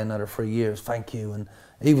me play another 3 years. Thank you." And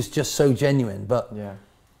he was just so genuine. But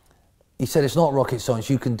he said, "It's not rocket science.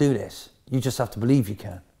 You can do this. You just have to believe you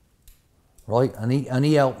can." Right? And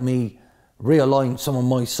he helped me realign some of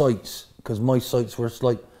my sights, because my sights were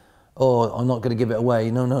like, "Oh, I'm not going to give it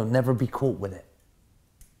away." No, never be caught with it.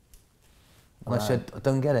 And I said, "I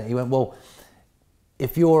don't get it." He went, "Well,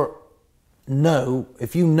 if you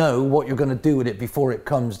know what you're going to do with it before it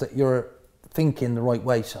comes, that you're thinking the right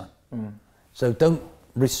way, son. So don't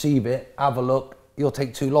receive it, have a look, you'll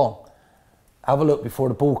take too long. Have a look before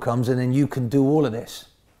the ball comes, and then you can do all of this."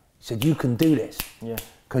 He said, "You can do this."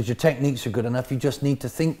 Because your techniques are good enough, you just need to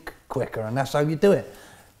think quicker, and that's how you do it.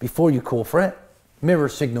 Before you call for it, mirror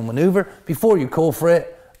signal maneuver. Before you call for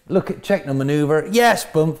it, check the maneuver. Yes,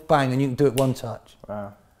 boom, bang, and you can do it one touch.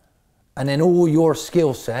 Wow. And then all your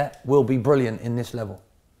skill set will be brilliant in this level.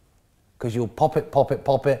 Because you'll pop it.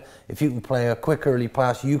 If you can play a quick early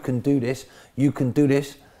pass, you can do this,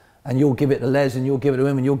 and you'll give it to Les, and you'll give it to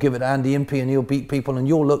him, and you'll give it to Andy Impey, and he'll beat people, and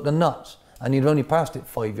you'll look the nuts. And you'd only passed it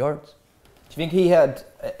 5 yards. Do you think he had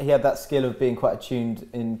that skill of being quite attuned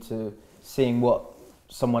into seeing what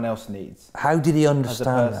someone else needs? How did he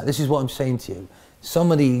understand that? This is what I'm saying to you.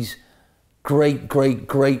 Some of these great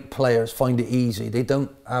players find it easy. They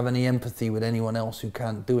don't have any empathy with anyone else who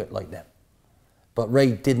can't do it like them. But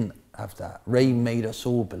Ray didn't have that. Ray made us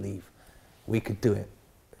all believe we could do it.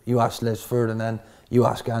 You ask Les Ferdinand, you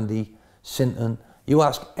ask Andy Sinton, you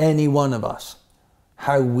ask any one of us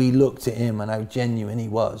how we looked at him and how genuine he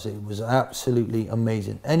was. It was absolutely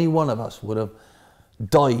amazing. Any one of us would have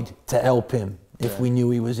died to help him if we knew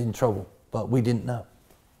he was in trouble, but we didn't know.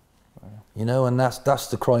 You know, and that's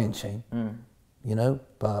the crying shame. You know,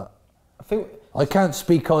 but I can't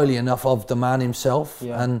speak highly enough of the man himself,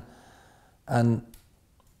 and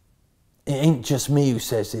it ain't just me who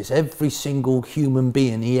says this. Every single human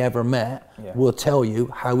being he ever met will tell you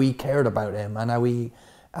how he cared about him and how he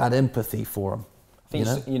had empathy for him. I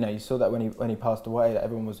think you saw that when he passed away, that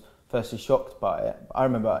everyone was firstly shocked by it. I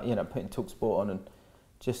remember putting TalkSport on, and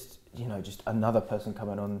just another person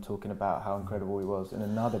coming on and talking about how incredible he was, and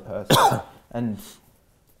another person. And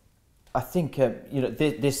I think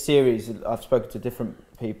this series, I've spoken to different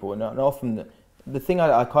people, and often the thing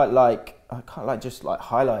I quite like just like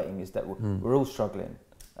highlighting is that we're all struggling,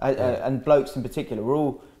 and blokes in particular, we're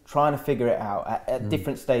all trying to figure it out at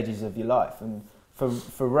different stages of your life. And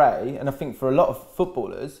for Ray, and I think for a lot of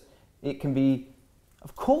footballers, it can be,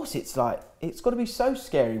 of course, it's got to be so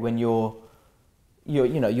scary when you're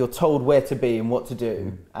told where to be and what to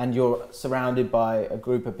do, and you're surrounded by a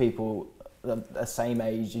group of people the same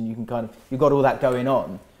age, and you've got all that going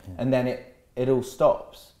on, and then it all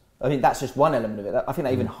stops. I think that's just one element of it. I think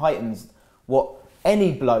that even heightens what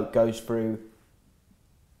any bloke goes through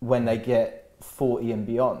when they get 40 and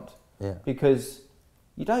beyond. Because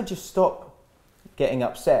you don't just stop getting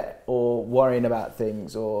upset or worrying about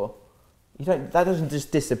things, or that doesn't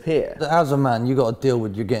just disappear. As a man, you got to deal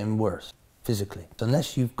with you're getting worse physically,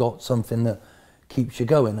 unless you've got something that keeps you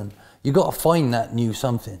going, and you got to find that new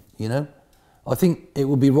something. You know, I think it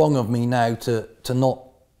would be wrong of me now to not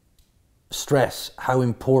stress how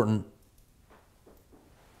important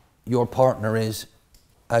your partner is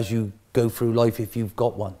as you go through life, if you've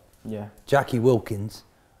got one. Jackie Wilkins,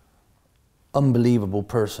 unbelievable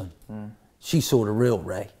person. She saw the real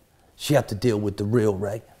Ray. She had to deal with the real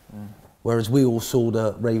Ray. Whereas we all saw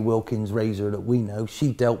the Ray Wilkins Razor that we know.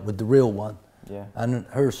 She dealt with the real one. And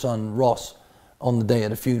her son Ross, on the day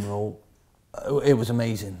of the funeral, it was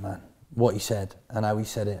amazing, man, what he said and how he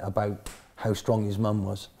said it about how strong his mum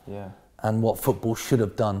was. And what football should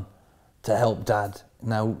have done to help Dad.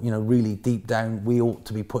 Now, really deep down, we ought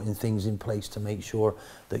to be putting things in place to make sure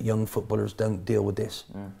that young footballers don't deal with this.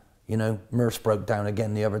 Merce broke down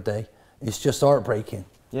again the other day. It's just heartbreaking.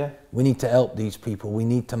 We need to help these people. We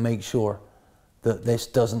need to make sure that this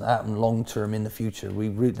doesn't happen long term in the future.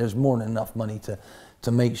 There's more than enough money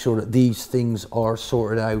to make sure that these things are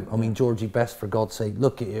sorted out. I mean, Georgie Best, for God's sake,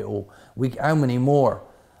 look at it all. How many more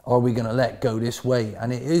are we going to let go this way?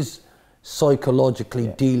 And it is psychologically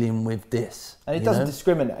dealing with this. And it doesn't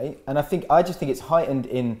discriminate. And I just think it's heightened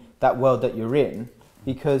in that world that you're in,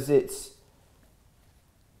 because it's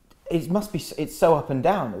so up and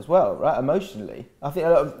down as well, right? Emotionally. I think,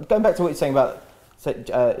 going back to what you're saying about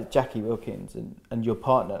Jackie Wilkins and your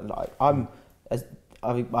partner, like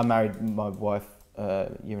I married my wife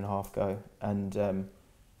a year and a half ago, and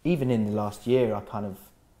even in the last year,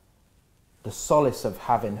 the solace of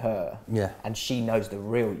having her, and she knows the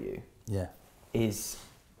real you, is.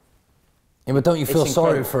 Yeah, but don't you feel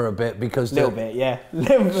sorry for her a bit, because little bit.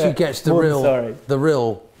 She gets the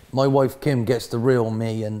real. My wife Kim gets the real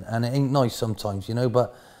me, and it ain't nice sometimes, you know.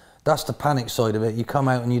 But that's the panic side of it. You come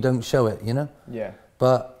out and you don't show it, you know. Yeah.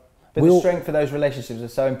 But the strength of those relationships are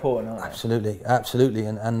so important, aren't they? Absolutely.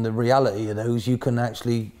 And the reality of those you can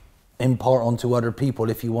actually impart onto other people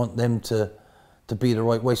if you want them to be the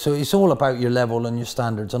right way. So it's all about your level and your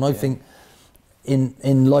standards. And I think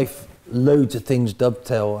in life, loads of things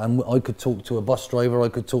dovetail. And I could talk to a bus driver, I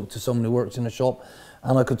could talk to someone who works in a shop,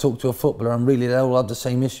 and I could talk to a footballer, and really they all have the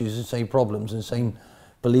same issues and same problems and same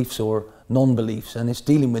beliefs or non-beliefs, and it's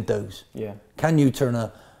dealing with those. Yeah. Can you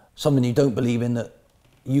turn something you don't believe in that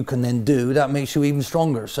you can then do, that makes you even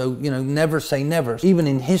stronger. So, you know, never say never. Even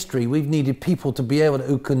in history, we've needed people to be able to,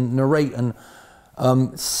 who can narrate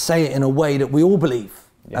and say it in a way that we all believe.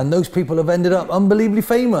 Yeah. And those people have ended up unbelievably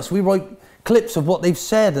famous. We write clips of what they've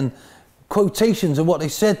said and quotations of what they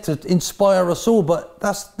said to inspire us all, but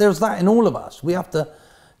there's that in all of us. We have to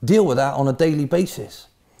deal with that on a daily basis.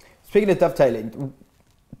 Speaking of dovetailing,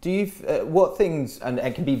 what things, and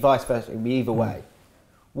it can be vice versa, it can be either way,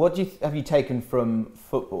 what have you taken from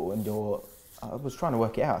football and I was trying to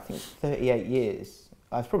work it out, I think it's 38 years.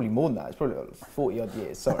 It's probably more than that, it's probably 40 odd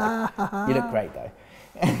years, sorry. You look great though.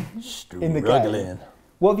 In the game.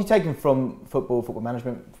 What have you taken from football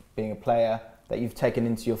management, being a player, that you've taken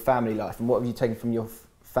into your family life, and what have you taken from your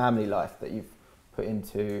family life that you've put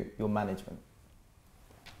into your management?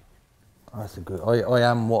 That's a good. I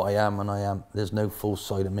am what I am, and I am. There's no false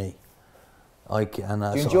side of me. Do you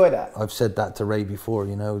enjoy that? I've said that to Ray before.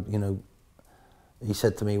 You know, he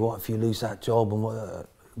said to me, "What if you lose that job, and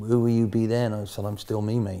who will you be then?" I said, "I'm still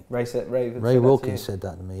me, mate." Ray Wilkins said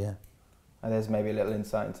that to me. Yeah. And there's maybe a little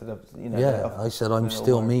insight into the. Yeah, I said I'm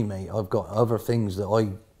still me, mate. I've got other things that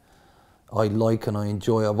I like and I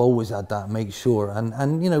enjoy. I've always had that, make sure.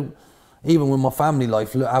 And you know, even with my family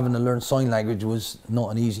life, having to learn sign language was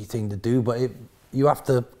not an easy thing to do, but you have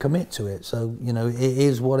to commit to it. So, you know, it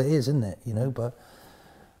is what it is, isn't it? You know, but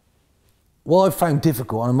what I've found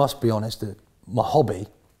difficult, and I must be honest, that my hobby,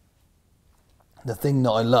 the thing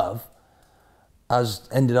that I love, has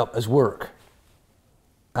ended up as work.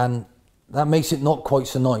 And that makes it not quite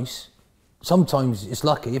so nice. Sometimes it's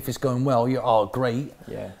lucky, if it's going well, you're, great.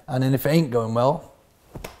 Yeah. And then if it ain't going well,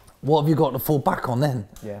 what have you got to fall back on then?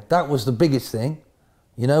 Yeah. That was the biggest thing,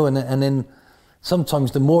 you know, and then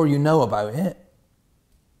sometimes the more you know about it,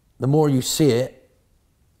 the more you see it,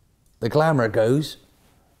 the glamour goes,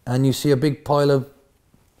 and you see a big pile of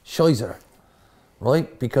shizer,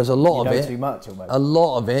 right? Because a lot of it, too much, almost. A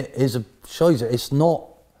lot of it is a shizer. It's not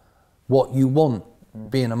what you want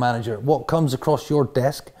being a manager. What comes across your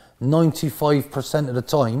desk 95% of the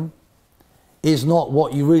time is not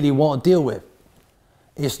what you really want to deal with.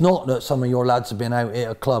 It's not that some of your lads have been out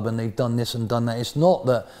at a club and they've done this and done that. It's not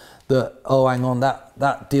that oh, hang on,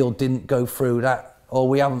 that deal didn't go through,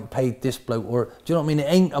 we haven't paid this bloke, or do you know what I mean? It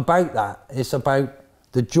ain't about that. It's about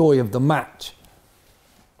the joy of the match,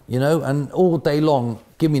 you know. And all day long,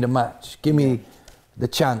 give me the match, give me the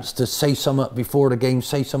chance to say something before the game,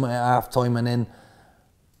 say something at half time, and then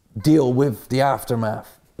deal with the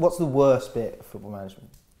aftermath. What's the worst bit of football management?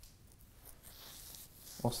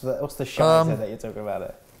 What's the shizer that you're talking about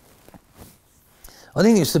it? I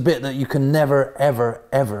think it's the bit that you can never, ever,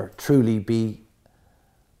 ever truly be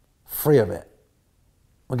free of it.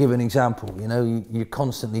 I'll give an example. You know, you're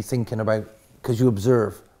constantly thinking about, because you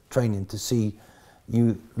observe training to see,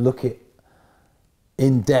 you look at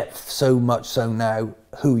in depth, so much so now,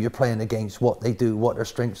 who you're playing against, what they do, what their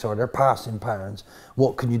strengths are, their passing patterns.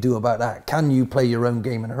 What can you do about that? Can you play your own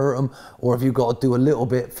game and hurt them? Or have you got to do a little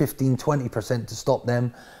bit, 15, 20% to stop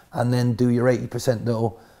them, and then do your 80%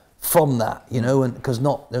 though from that, you know? And because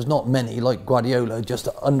there's not many like Guardiola, just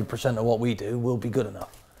 100% of what we do will be good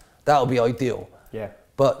enough. That'll be ideal. Yeah.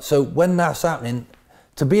 But so when that's happening,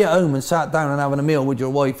 To be at home and sat down and having a meal with your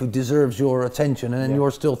wife who deserves your attention, and then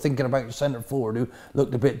you're still thinking about your centre forward who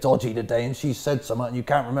looked a bit dodgy today, and she said something and you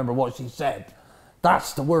can't remember what she said.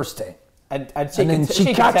 That's the worst thing. And then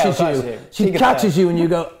she catches you. She catches you and you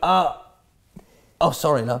go, oh,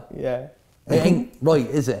 sorry, love. Yeah. It ain't right,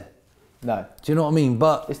 is it? No. Do you know what I mean?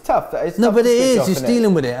 But it's tough. It's no, tough but it is. off, It's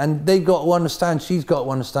dealing with it, and they've got to understand. She's got to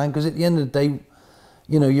understand, because at the end of the day,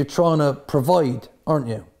 you know, you're trying to provide, aren't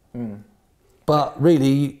you? Mm. But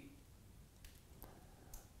really,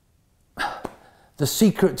 the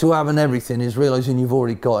secret to having everything is realising you've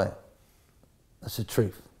already got it. That's the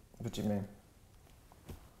truth. What do you mean?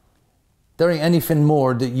 There ain't anything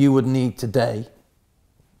more that you would need today,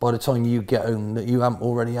 by the time you get home, that you haven't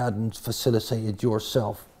already had and facilitated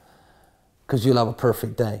yourself. Because you'll have a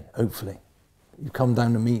perfect day, hopefully. You come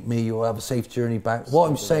down to meet me, you'll have a safe journey back. What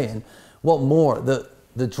I'm saying, what more,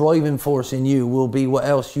 the driving force in you will be what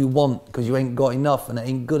else you want, because you ain't got enough and it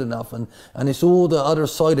ain't good enough, and it's all the other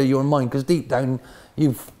side of your mind, because deep down,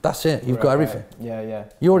 that's it, you've got everything. Yeah, yeah.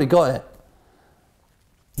 You already got it.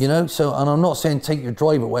 You know, so, and I'm not saying take your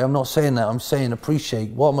drive away, I'm not saying that, I'm saying appreciate,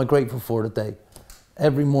 what am I grateful for today?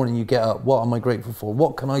 Every morning you get up, what am I grateful for?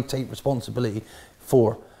 What can I take responsibility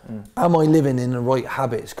for? Mm. Am I living in the right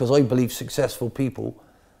habits? Because I believe successful people,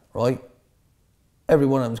 right, every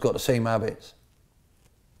one of them's got the same habits.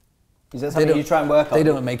 Is that something you try and work on? They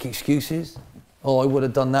don't make excuses. Oh, I would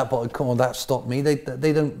have done that, but come on, that stopped me. They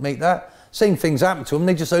don't make that. Same things happen to them,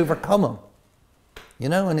 they just overcome them. You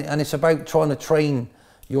know, and it's about trying to train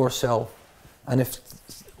yourself. And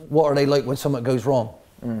what are they like when something goes wrong?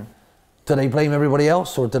 Mm. Do they blame everybody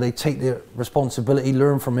else, or do they take the responsibility,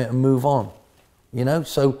 learn from it and move on? You know,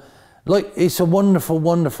 so like, it's a wonderful,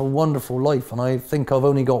 wonderful, wonderful life, and I think I've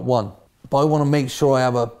only got one. But I want to make sure I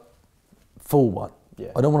have a full one.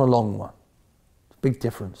 Yeah. I don't want a long one. It's a big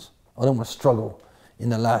difference. I don't want to struggle in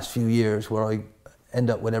the last few years where I end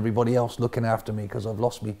up with everybody else looking after me because I've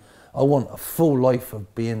lost me. I want a full life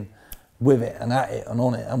of being with it and at it and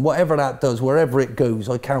on it. And whatever that does, wherever it goes,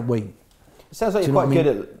 I can't wait. It sounds like you're quite good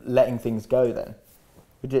at letting things go then.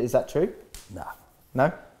 Is that true? Nah.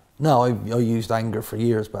 No? No, I used anger for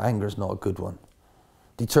years, but anger's not a good one.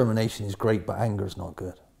 Determination is great, but anger's not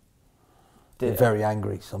good. I'm very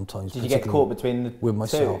angry sometimes. Did you get caught between the with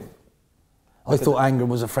myself? I thought anger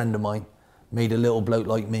was a friend of mine. Made a little bloke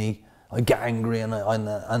like me. I get angry and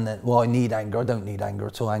then, well, I need anger. I don't need anger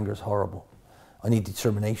at all. Anger's horrible. I need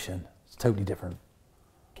determination. It's totally different.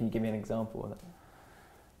 Can you give me an example of that?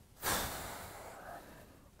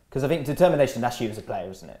 Because I think determination, that's you as a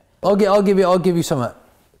player, isn't it? I'll give you something.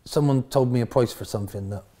 Someone told me a price for something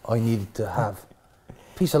that I needed to have.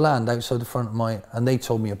 Piece of land outside the front of and they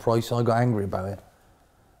told me a price and I got angry about it.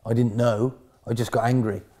 I didn't know, I just got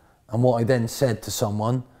angry. And what I then said to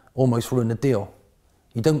someone almost ruined the deal.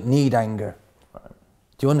 You don't need anger. Right.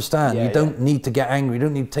 Do you understand? You don't need to get angry. You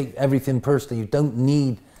don't need to take everything personally. You don't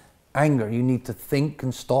need anger. You need to think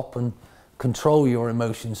and stop and control your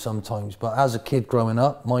emotions sometimes. But as a kid growing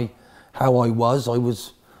up, how I was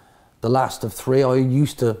the last of three. I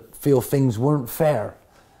used to feel things weren't fair.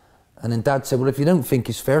 And then Dad said, well, if you don't think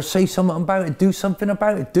it's fair, say something about it, do something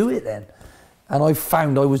about it, do it then. And I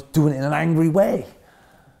found I was doing it in an angry way,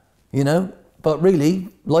 you know? But really,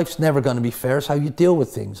 life's never going to be fair. It's how you deal with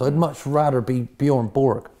things. I'd much rather be Bjorn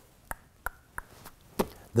Borg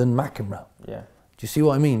than McEnroe. Yeah. Do you see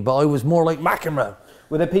what I mean? But I was more like McEnroe.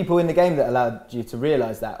 Were there people in the game that allowed you to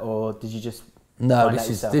realise that, or did you just No,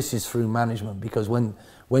 this is through management, because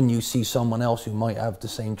when you see someone else who might have the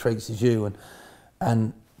same traits as you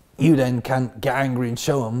and you then can't get angry and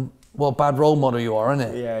show them what bad role model you are,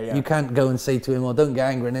 isn't it? Yeah. You can't go and say to him, well, don't get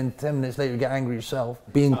angry, and then 10 minutes later you get angry yourself.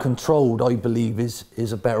 Being controlled, I believe,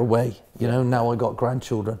 is a better way. You know, now I got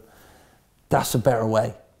grandchildren. That's a better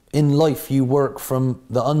way. In life, you work from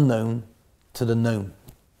the unknown to the known.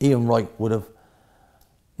 Ian Wright would have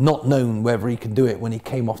not known whether he could do it when he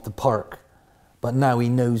came off the park, but now he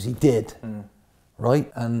knows he did,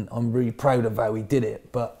 right? And I'm really proud of how he did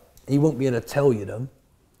it, but he won't be able to tell you them.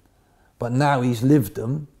 But now he's lived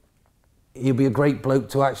them, he'll be a great bloke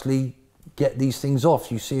to actually get these things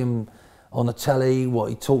off. You see him on the telly, what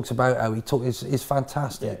he talks about, how he talks, it's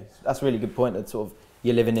fantastic. Yeah, that's a really good point, that sort of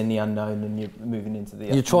you're living in the unknown and you're moving into the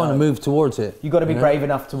unknown. You're trying to move towards it. You've got to be brave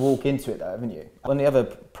enough to walk into it though, haven't you? One of the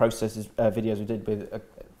other videos we did with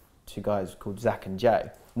two guys called Zach and Jay,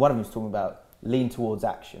 one of them was talking about lean towards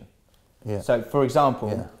action. Yeah. So for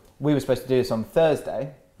example, we were supposed to do this on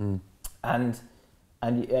Thursday and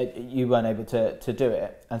you weren't able to do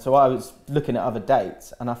it. And so I was looking at other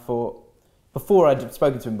dates and I thought, before I'd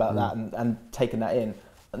spoken to him about that and taken that in,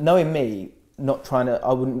 knowing me, not trying to,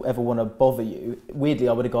 I wouldn't ever want to bother you. Weirdly,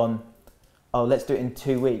 I would have gone, oh, let's do it in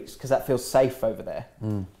 2 weeks, because that feels safe over there.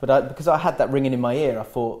 But because I had that ringing in my ear, I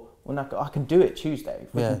thought, well, no, I can do it Tuesday.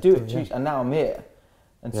 We can do it Tuesday, and now I'm here.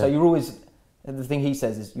 And so you're always, the thing he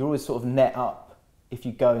says is, you're always sort of net up if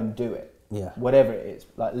you go and do it. Yeah. Whatever it is,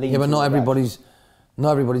 like lean. Yeah, but not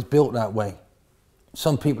everybody's built that way.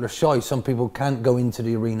 Some people are shy. Some people can't go into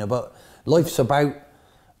the arena. But life's about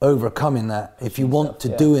overcoming that. If you want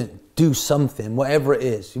to do it, do something, whatever it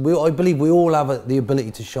is. I believe we all have the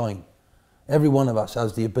ability to shine. Every one of us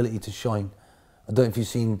has the ability to shine. I don't know if you've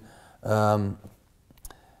seen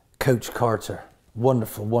Coach Carter.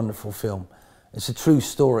 Wonderful, wonderful film. It's a true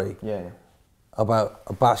story about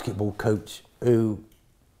a basketball coach who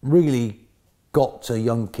really got to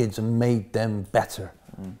young kids and made them better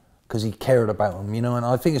because he cared about them, you know. And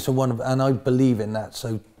I think it's and I believe in that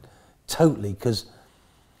so totally, because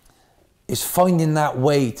it's finding that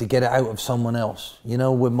way to get it out of someone else. You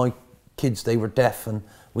know, with my kids, they were deaf and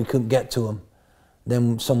we couldn't get to them.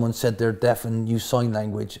 Then someone said they're deaf and use sign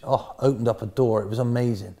language. Oh, opened up a door. It was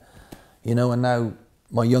amazing, you know. And now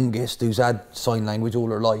my youngest, who's had sign language all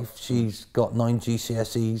her life, she's got 9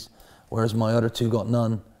 GCSEs, whereas my other 2 got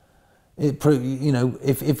none. You know,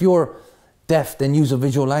 if you're deaf, then use a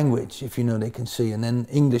visual language if you know they can see, and then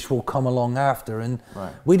English will come along after. And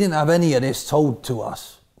we didn't have any of this told to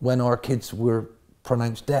us when our kids were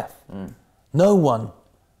pronounced deaf. No one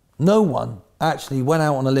actually went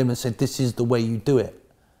out on a limb and said, this is the way you do it.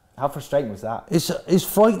 How frustrating was that? It's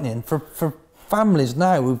frightening for families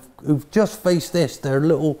now who've just faced this. Their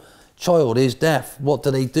little child is deaf. What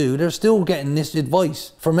do? They're still getting this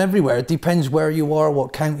advice from everywhere. It depends where you are,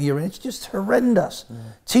 what county you're in. It's just horrendous.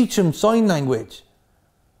 Teach them sign language.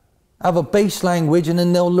 Have a base language, and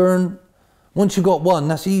then they'll learn. Once you got one,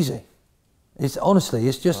 that's easy. It's honestly,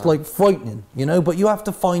 it's just like frightening, you know. But you have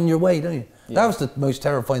to find your way, don't you? That was the most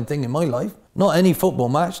terrifying thing in my life. Not any football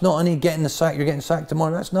match, not any getting the sack. You're getting sacked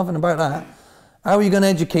tomorrow. That's nothing about that. How are you going to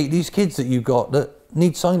educate these kids that you've got that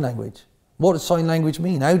need sign language? What does sign language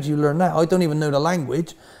mean? How do you learn that? I don't even know the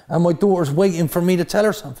language, and my daughter's waiting for me to tell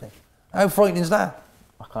her something. How frightening is that?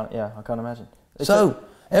 I can't imagine. So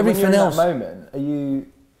everything else. In that moment, are you?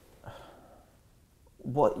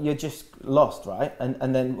 You're just lost, right?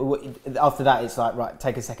 And then after that, it's like, right,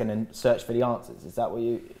 take a second and search for the answers. Is that what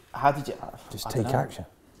you? How did you? Just take action.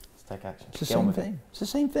 Just take action. It's the same thing. It's the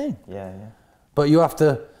same thing. Yeah. But you have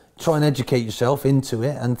to try and educate yourself into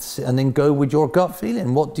it, and then go with your gut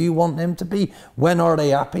feeling. What do you want them to be? When are they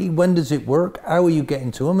happy? When does it work? How are you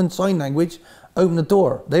getting to them? And sign language, open the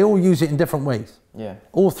door. They all use it in different ways. Yeah.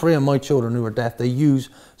 All 3 of my children who are deaf, they use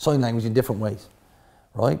sign language in different ways,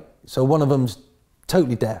 right? So one of them's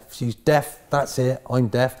totally deaf. She's deaf, that's it. I'm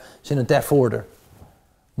deaf. She's in a deaf order.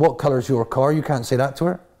 What colour's your car? You can't say that to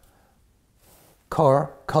her.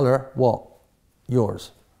 Car, colour, what?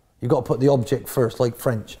 Yours. You've got to put the object first, like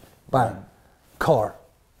French. Bang. Car.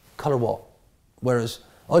 Colour what? Whereas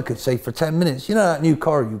I could say for 10 minutes, you know that new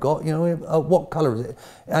car you got, you know, what colour is it?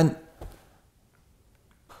 And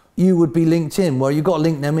you would be linked in. Well, you've got to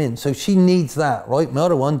link them in. So she needs that, right? My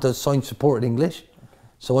other one does sign supported English.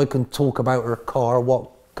 So I can talk about her car,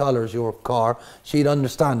 what colour's your car. She'd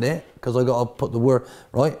understand it, because I got to put the word,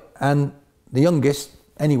 right? And the youngest,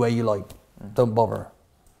 any way you like. Don't bother her.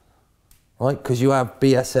 Right? Because you have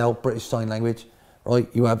BSL, British Sign Language, right?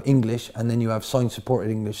 You have English, and then you have sign supported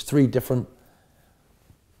English. 3 different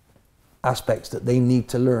aspects that they need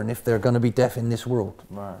to learn if they're going to be deaf in this world.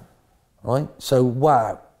 Right. Right? So,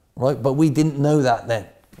 wow. Right? But we didn't know that then.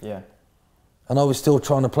 Yeah. And I was still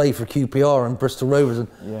trying to play for QPR and Bristol Rovers, and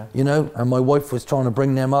you know, and my wife was trying to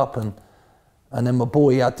bring them up, and then my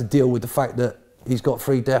boy had to deal with the fact that he's got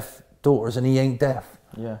 3 deaf daughters and he ain't deaf.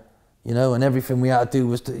 Yeah. You know, and everything we had to do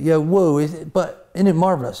was to, but isn't it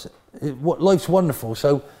marvellous? Life's wonderful.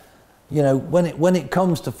 So, you know, when it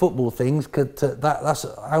comes to football things, that's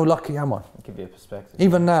how lucky am I? Give you a perspective.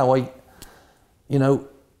 Even now,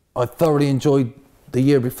 I thoroughly enjoyed the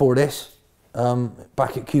year before this.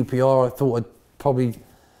 Back at QPR, I thought I'd probably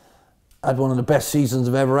had one of the best seasons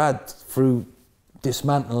I've ever had through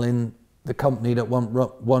dismantling the company that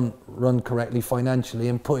wasn't run correctly financially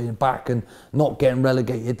and putting it back and not getting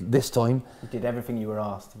relegated this time. You did everything you were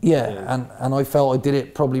asked. Yeah, and I felt I did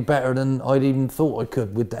it probably better than I'd even thought I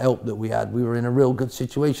could with the help that we had. We were in a real good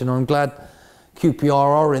situation. I'm glad QPR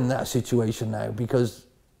are in that situation now, because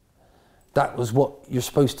that was what you're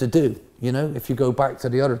supposed to do. You know, if you go back to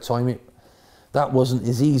the other time, that wasn't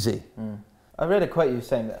as easy. I read a quote you were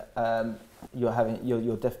saying that you're having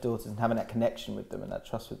your deaf daughters and having that connection with them and that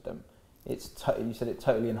trust with them. You said it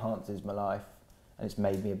totally enhances my life and it's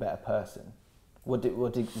made me a better person. What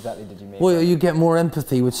exactly did you mean? Well, you get more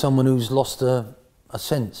empathy with someone who's lost a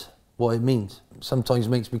sense, what it means. Sometimes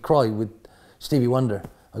makes me cry with Stevie Wonder.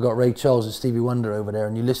 I got Ray Charles and Stevie Wonder over there,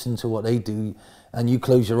 and you listen to what they do, and you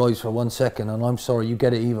close your eyes for 1 second, and I'm sorry, you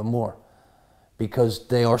get it even more. Because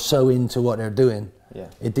they are so into what they're doing. Yeah.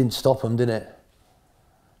 It didn't stop them, did it?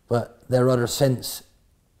 But their other sense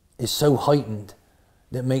is so heightened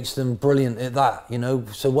that makes them brilliant at that, you know?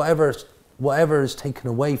 So whatever is taken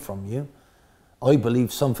away from you, I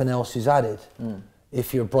believe something else is added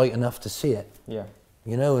if you're bright enough to see it. Yeah.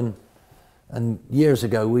 You know, and years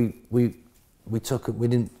ago we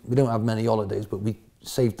don't have many holidays, but we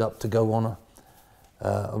saved up to go on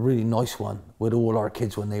a really nice one with all our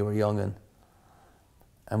kids when they were young, and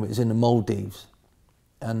it was in the Maldives,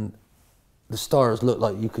 and the stars looked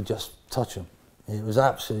like you could just touch them. It was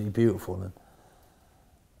absolutely beautiful.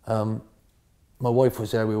 And my wife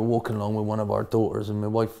was there. We were walking along with one of our daughters, and my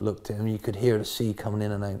wife looked at him. You could hear the sea coming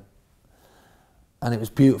in and out, and it was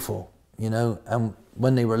beautiful, you know. And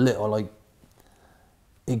when they were little, like,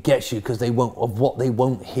 it gets you because they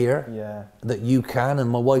won't hear. Yeah. That you can. And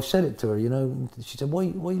my wife said it to her, you know. She said, "Why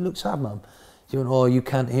you look sad, Mum?" She went, "Oh, you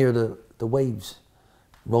can't hear the waves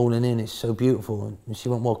rolling in. It's so beautiful." And she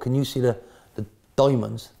went, "Well, can you see the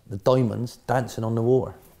diamonds dancing on the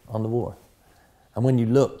water?" And when you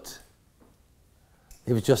looked,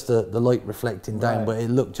 it was just the light reflecting down, right. But it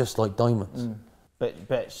looked just like diamonds.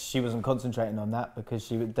 But she wasn't concentrating on that because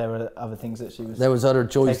there were other things that she was. There was other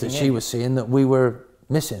joys that she was seeing that we were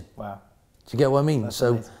missing. Wow. Do you get what I mean? That's so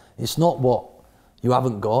amazing. It's not what you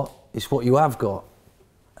haven't got; it's what you have got.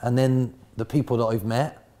 And then the people that I've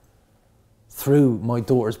met through my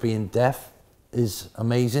daughters being deaf is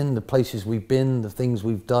amazing. The places we've been, the things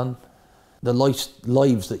we've done, the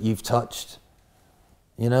lives that you've touched.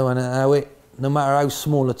 You know, and how it. No matter how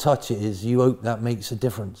small a touch it is, you hope that makes a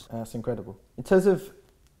difference. That's incredible. In terms of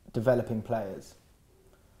developing players,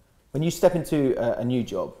 when you step into a new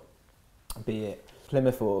job, be it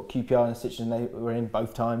Plymouth or QPR in the situation they were in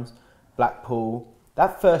both times, Blackpool,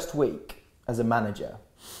 that first week as a manager,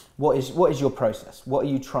 what is your process? What are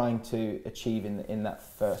you trying to achieve in that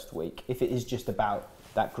first week? If it is just about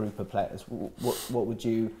that group of players,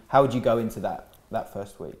 how would you go into that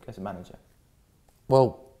first week as a manager?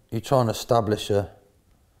 Well, you try and establish a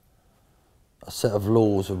set of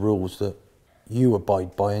laws or rules that you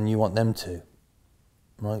abide by and you want them to,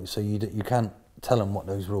 right? So you can't tell them what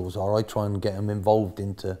those rules are. I try and get them involved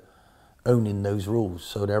into owning those rules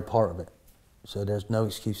so they're part of it. So there's no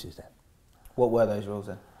excuses then. What were those rules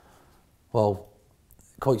then? Well,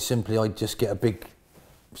 quite simply, I'd just get a big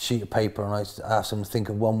sheet of paper and I'd ask them to think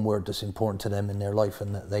of one word that's important to them in their life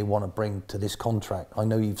and that they want to bring to this contract. I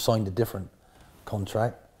know you've signed a different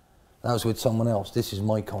contract. That was with someone else. This is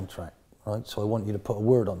my contract, right? So I want you to put a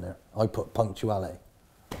word on there. I put punctuality,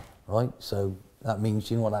 right? So that means,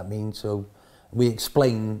 you know what that means? So we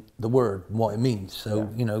explain the word and what it means. So,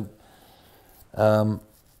 yeah. You know,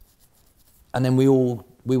 and then we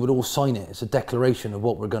would all sign it. It's a declaration of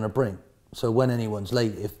what we're going to bring. So when anyone's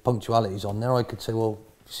late, if punctuality's on there, I could say, well,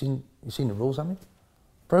 you seen the rules, haven't you?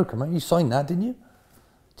 Broken, mate. You signed that, didn't you?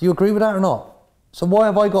 Do you agree with that or not? So why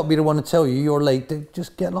have I got to be the one to tell you you're late?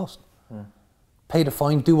 Just get lost. Pay the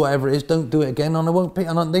fine, do whatever it is, don't do it again, and I won't pick.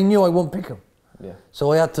 And they knew I won't pick them. Yeah.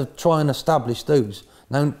 So I had to try and establish those.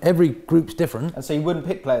 Now every group's different. And so you wouldn't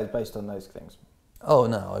pick players based on those things? Oh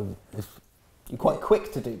no, you're quite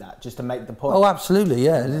quick to do that, just to make the point. Oh, absolutely,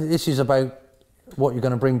 yeah. This is about what you're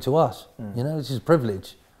going to bring to us. You know, this is a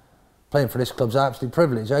privilege. Playing for this club's an absolute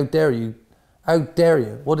privilege. How dare you? How dare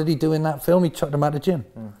you? What did he do in that film? He chucked him out of the gym.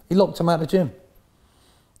 He locked him out of the gym.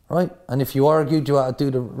 Right? And if you argued, you had to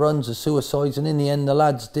do the runs, the suicides, and in the end the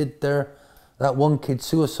lads did that one kid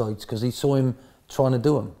suicides because he saw him trying to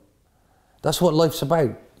do them. That's what life's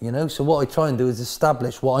about, you know? So what I try and do is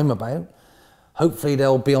establish what I'm about. Hopefully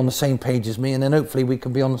they'll be on the same page as me, and then hopefully we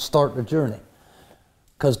can be on the start of the journey.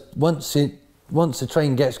 Because once the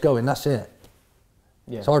train gets going, that's it.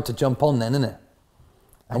 Yeah. It's hard to jump on then, isn't it?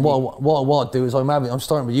 And what I want to do is I'm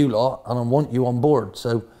starting with you lot, and I want you on board.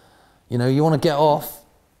 So, you know, you want to get off,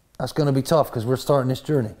 that's going to be tough because we're starting this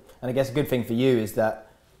journey. And I guess a good thing for you is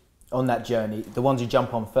that on that journey, the ones you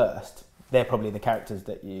jump on first, they're probably the characters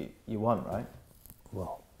that you want, right?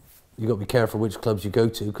 Well, you've got to be careful which clubs you go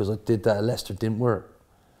to because I did that at Leicester, didn't work.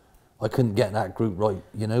 I couldn't get that group right,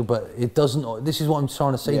 you know, but it doesn't, this is what I'm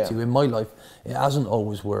trying to say to you, in my life, it hasn't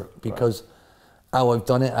always worked because how I've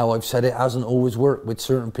done it, how I've said it, hasn't always worked with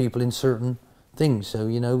certain people in certain things. So,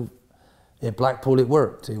 you know, at Blackpool it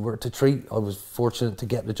worked a treat. I was fortunate to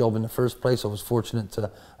get the job in the first place. I was fortunate to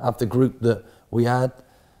have the group that we had.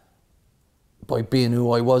 by being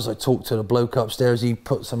who I was, I talked to the bloke upstairs. He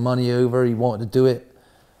put some money over. He wanted to do it.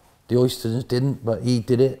 The Oysters didn't, but he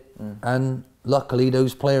did it. And luckily,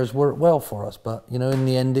 those players worked well for us. But, you know, in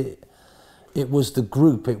the end, it was the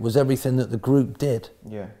group. It was everything that the group did.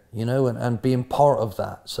 Yeah. You know, and being part of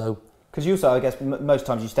that. So, because you also, I guess, most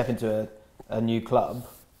times you step into a new club,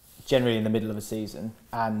 generally in the middle of a season,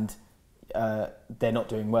 and they're not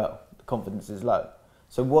doing well. The confidence is low.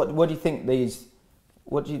 So what do you think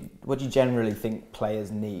what do you generally think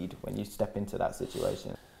players need when you step into that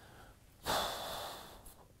situation?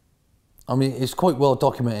 I mean, it's quite well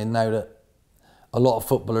documented now that a lot of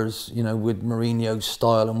footballers, you know, with Mourinho's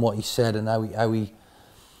style and what he said and how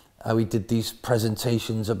he did these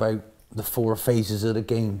presentations about the 4 phases of the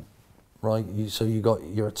game, right? So you got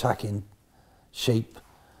your attacking shape,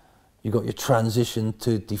 you got your transition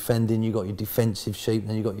to defending, you got your defensive shape,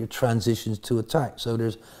 and you got your transitions to attack. So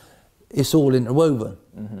it's all interwoven.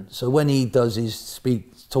 So when he does his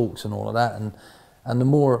talks and all of that, and the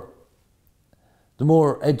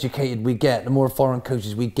more educated we get, the more foreign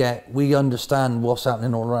coaches we get, we understand what's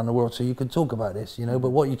happening all around the world. So you can talk about this, you know. But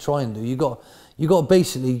what you try and do, you got to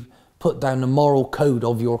basically put down the moral code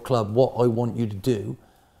of your club, what I want you to do,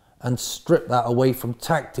 and strip that away from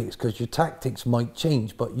tactics, because your tactics might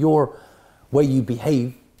change, but your way you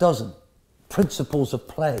behave doesn't. Principles of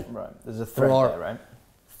play. Right. There's a thread there, right?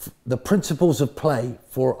 The principles of play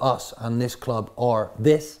for us and this club are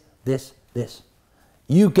this.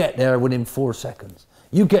 You get there within 4 seconds.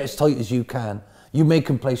 You get as tight as you can. You make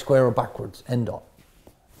them play square or backwards. End up.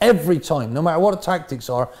 Every time, no matter what the tactics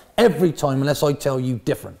are, every time, unless I tell you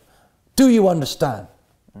different. Do you understand?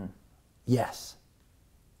 Yes.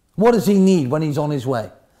 What does he need when he's on his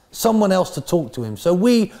way? Someone else to talk to him. So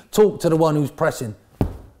we talk to the one who's pressing.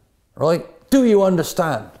 Right? Do you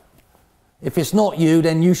understand? If it's not you,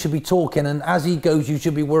 then you should be talking, and as he goes, you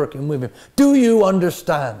should be working with him. Do you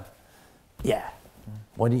understand? Yeah.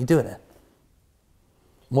 Why don't you do it then?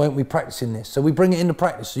 Why aren't we practicing this? So we bring it into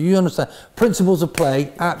practice. So you understand. Principles of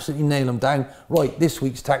play, absolutely nail them down. Right, this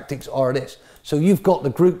week's tactics are this. So you've got the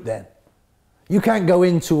group then. You can't go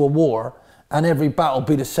into a war and every battle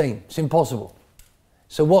be the same. It's impossible.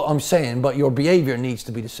 So what I'm saying, but your behaviour needs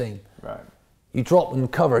to be the same. Right. You drop and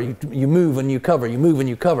cover, you move and you cover, you move and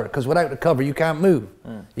you cover. Because without the cover, you can't move.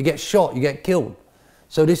 You get shot, you get killed.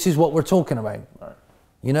 So this is what we're talking about. Right.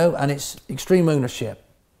 You know, and it's extreme ownership.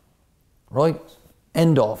 Right?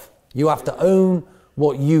 End of. You have to own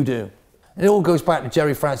what you do. And it all goes back to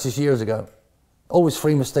Jerry Francis years ago. Always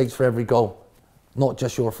 3 mistakes for every goal. Not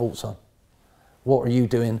just your fault, son. What are you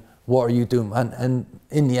doing? What are you doing? And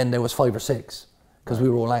in the end, there was 5 or 6. Because we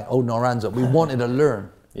were all like holding our hands up. We wanted to learn.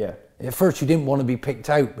 Yeah. At first, you didn't want to be picked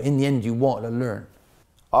out. But in the end, you wanted to learn.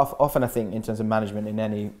 Often, I think, in terms of management in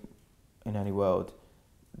any world,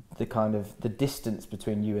 the distance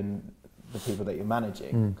between you and the people that you're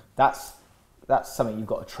managing, that's something you've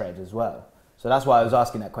got to tread as well. So that's why I was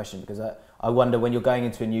asking that question, because I wonder, when you're going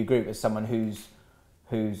into a new group as someone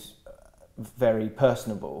who's very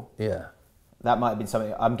personable, that might have been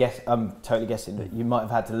something I'm totally guessing that you might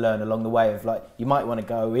have had to learn along the way. Of like, you might want to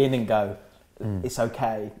go in and go, it's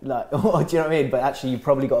okay, like, do you know what I mean? But actually, you've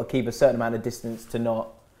probably got to keep a certain amount of distance to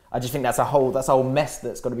not. I just think that's a whole mess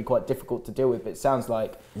that's got to be quite difficult to deal with. It sounds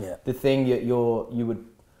like the thing you would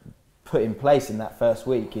put in place in that first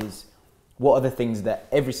week is, what are the things that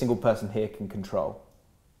every single person here can control?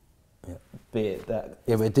 Be it that.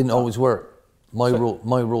 Yeah, but it didn't always work. My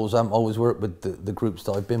rules haven't always worked with the groups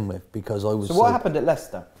that I've been with, because I was. So what happened at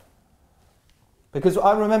Leicester? Because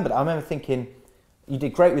I remember thinking, you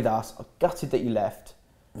did great with us. I'm gutted that you left.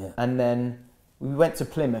 Yeah. And then we went to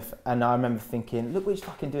Plymouth, and I remember thinking, look what he's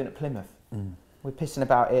fucking doing at Plymouth. We're pissing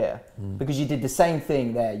about here. Because you did the same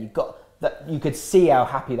thing there. You could see how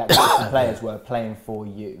happy that group of players were playing for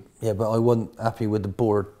you. Yeah, but I wasn't happy with the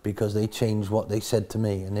board, because they changed what they said to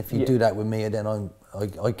me. And if you do that with me, then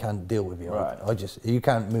I can't deal with you. Right. You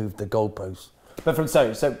can't move the goalposts. But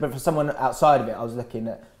for someone outside of it, I was looking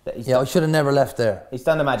at that. I should have never left there. He's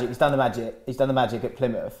done the magic. He's done the magic at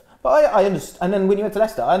Plymouth. But I understood. And then when you went to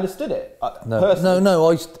Leicester, I understood it. No.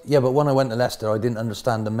 But when I went to Leicester, I didn't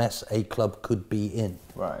understand the mess a club could be in.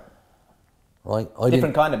 Right. Right.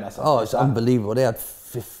 Different kind of mess. It's unbelievable. They had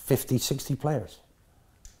 50, 60 players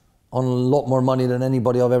on a lot more money than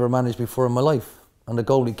anybody I've ever managed before in my life. And the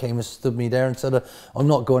goalie came and stood me there and said, I'm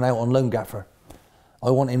not going out on loan, gaffer. I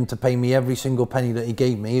want him to pay me every single penny that he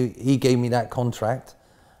gave me. He gave me that contract,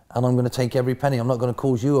 and I'm going to take every penny. I'm not going to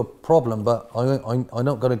cause you a problem, but I'm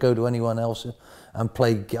not going to go to anyone else and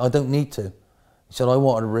play. I don't need to. He said, I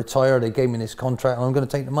wanted to retire. They gave me this contract, and I'm going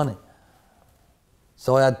to take the money.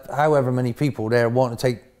 So I had however many people there wanting to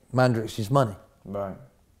take Mandrich's money. Right.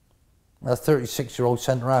 A 36-year-old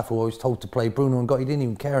centre-half who I was told to play Bruno and he didn't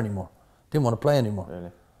even care anymore. Didn't want to play anymore.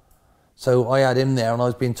 Really? So I had him there and I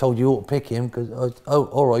was being told you ought to pick him because, oh,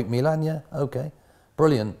 all right, Milan, yeah, okay,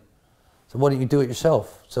 brilliant. So why don't you do it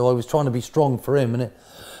yourself? So I was trying to be strong for him and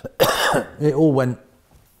it all went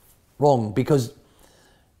wrong because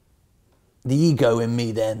the ego in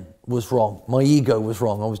me then was wrong. My ego was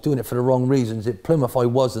wrong. I was doing it for the wrong reasons. At Plymouth, I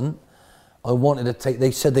wasn't. I wanted to take, they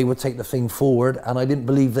said they would take the thing forward and I didn't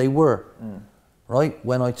believe they were, right?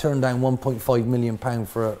 When I turned down £1.5 million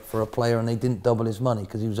for a player and they didn't double his money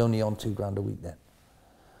because he was only on £2 a week then,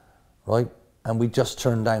 right? And we just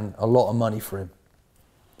turned down a lot of money for him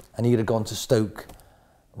and he'd have gone to Stoke,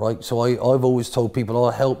 right? So I've always told people, I'll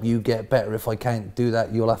help you get better. If I can't do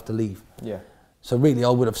that, you'll have to leave. Yeah. So really I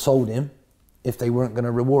would have sold him if they weren't going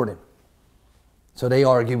to reward him. So they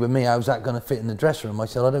argued with me, how's that going to fit in the dressing room? I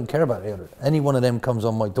said, I don't care about the other. Any one of them comes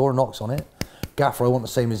on my door, knocks on it. Gaffer, I want the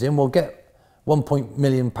same as him. We'll get £1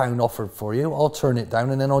 million offered for you. I'll turn it down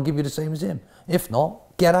and then I'll give you the same as him. If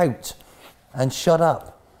not, get out and shut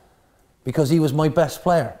up. Because he was my best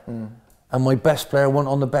player. And my best player went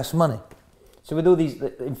on the best money. So with all these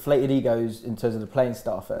inflated egos in terms of the playing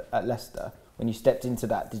staff at Leicester, when you stepped into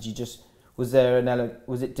that, did you just, was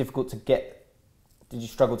it difficult to get, did you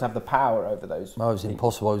struggle to have the power over those? No, it was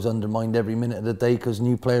impossible. I was undermined every minute of the day because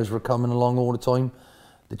new players were coming along all the time.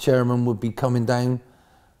 The chairman would be coming down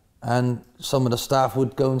and some of the staff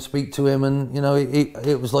would go and speak to him and, you know,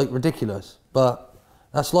 it was like ridiculous. But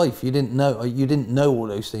that's life. You didn't know all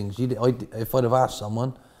those things. If I'd have asked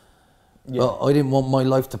someone, but I didn't want my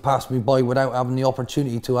life to pass me by without having the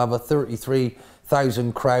opportunity to have a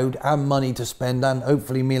 33,000 crowd and money to spend and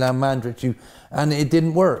hopefully Milan Mandrich, and it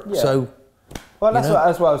didn't work. Yeah. So. Well, that's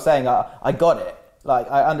what I was saying. I got it. Like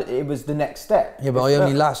it was the next step. Yeah, but I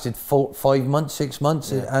only lasted 5 months, 6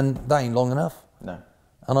 months, and that ain't long enough. No.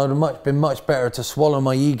 And I'd have been much better to swallow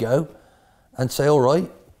my ego and say, all right,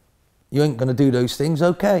 you ain't going to do those things.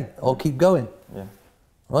 Okay, I'll keep going. Yeah.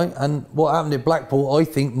 Right. And what happened at Blackpool, I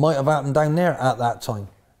think, might have happened down there at that time.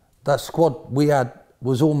 That squad we had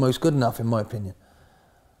was almost good enough, in my opinion.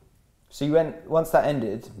 So you went, once that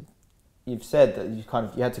ended, you've said that you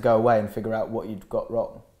had to go away and figure out what you'd got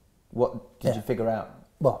wrong. What did you figure out?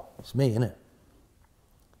 Well, it's me, innit?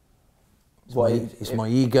 It's my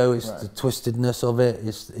ego, it's the twistedness of it,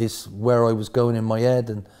 it's where I was going in my head,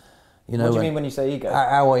 and you know. What do you mean when you say ego?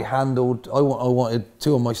 How I handled. I wanted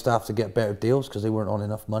 2 of my staff to get better deals because they weren't on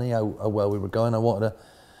enough money. How well we were going. I wanted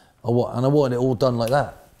it all done like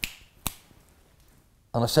that.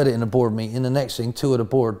 And I said it in a board meeting. The next thing, 2 of the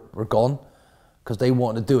board were gone because they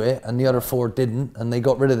wanted to do it, and the other 4 didn't, and they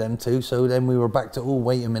got rid of them 2. So then we were back to, oh,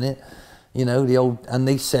 wait a minute, you know, and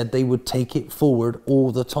they said they would take it forward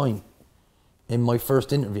all the time. In my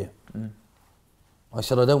first interview, I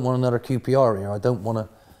said, I don't want another QPR here. I don't want to,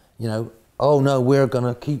 you know, oh no, we're going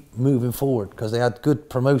to keep moving forward, because they had good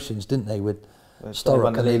promotions, didn't they, with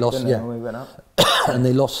Sturrock, and they lost, and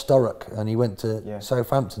they lost Sturrock, and he went to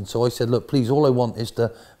Southampton. So I said, look, please, all I want is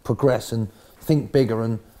to progress and think bigger,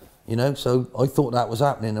 and you know. So I thought that was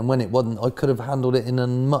happening, and when it wasn't, I could have handled it in a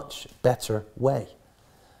much better way,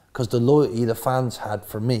 because the loyalty the fans had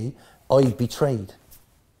for me, I betrayed.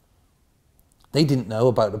 They didn't know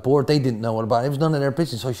about the board. They didn't know what about it. It was none of their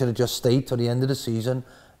business. I should have just stayed till the end of the season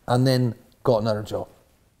and then got another job.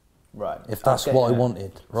 Right. If that's what I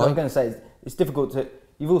wanted. Right. So I'm going to say, it's difficult to...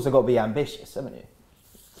 You've also got to be ambitious, haven't you?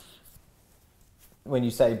 When you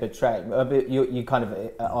say betray, you kind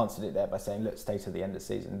of answered it there by saying, look, stay till the end of the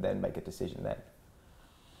season, then make a decision then.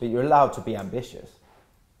 But you're allowed to be ambitious.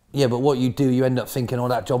 Yeah, but what you do, you end up thinking, oh,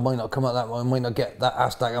 that job might not come out that way, I might not get that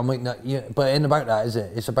asked that, I might not, but it ain't about that, is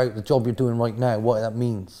it? It's about the job you're doing right now, what that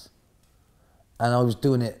means. And I was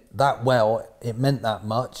doing it that well, it meant that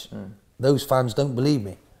much. Those fans don't believe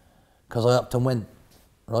me, because I upped and went,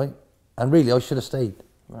 right? And really, I should have stayed.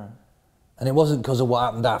 Right. And it wasn't because of what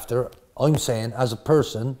happened after. I'm saying, as a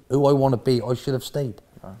person, who I want to be, I should have stayed.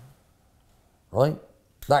 Right?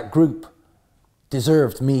 That group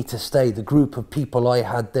deserved me to stay. The group of people I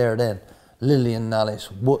had there then, Lillian,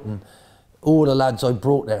 Nallis, Wootton, all the lads I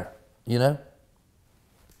brought there, you know,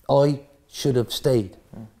 I should have stayed.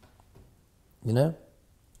 You know,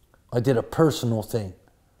 I did a personal thing,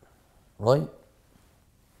 right?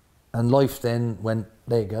 And life then went,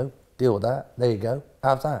 there you go, deal with that, there you go,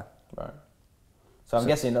 have that. Right. So I'm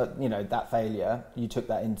guessing, you know, that failure, you took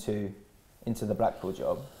that into the Blackpool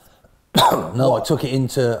job. No, I took it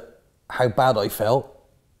into how bad I felt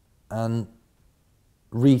and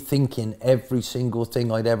rethinking every single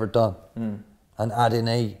thing I'd ever done and adding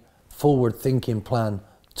a forward thinking plan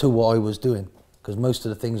to what I was doing. because most of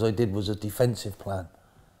the things I did was a defensive plan.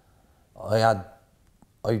 I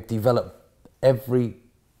developed every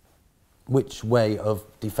which way of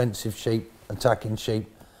defensive shape, attacking shape,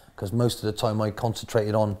 because most of the time I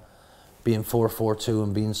concentrated on being 4-4-2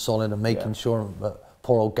 and being solid and making sure that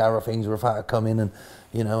poor old Gareth Ainsworth had to come in, and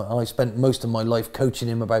you know, I spent most of my life coaching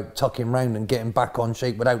him about tucking round and getting back on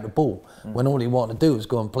shape without the ball, when all he wanted to do was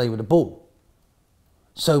go and play with the ball.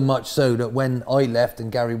 So much so that when I left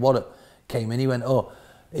and Gary Waddock came in, he went, oh,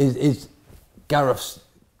 is Gareth's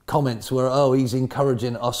comments were, oh, he's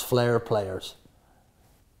encouraging us flair players.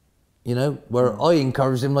 You know, where I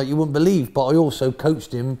encouraged him like you wouldn't believe, but I also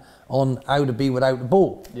coached him on how to be without the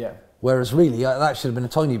ball. Yeah. Whereas really, that should have been a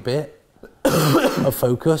tiny bit of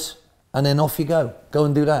focus, and then off you go. Go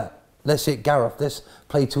and do that. Let's hit Gareth. Let's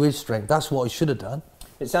play to his strength. That's what I should have done.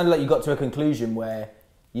 It sounded like you got to a conclusion where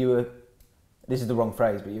you were, this is the wrong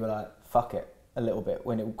phrase, but you were like, fuck it, a little bit,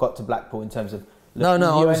 when it got to Blackpool in terms of, no,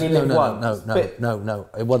 it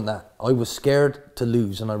wasn't that. I was scared to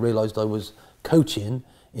lose, and I realised I was coaching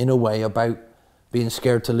in a way about being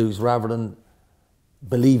scared to lose rather than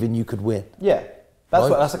believing you could win. Yeah, that's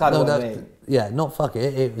right? That's the kind of what I mean. Yeah, not fuck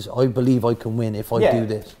it. It was I believe I can win if I do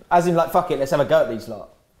this. As in, like, fuck it, let's have a go at these lot.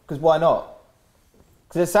 Because why not?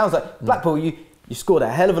 Because it sounds like Blackpool, you scored a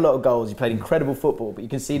hell of a lot of goals. You played incredible football, but you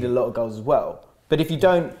conceded a lot of goals as well. But if you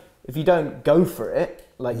don't go for it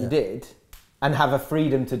like you did, and have a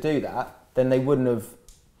freedom to do that, then they wouldn't have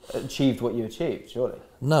achieved what you achieved, surely.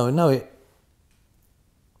 No,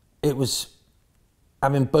 it was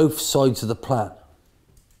having both sides of the plan.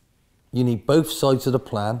 You need both sides of the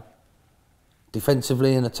plan,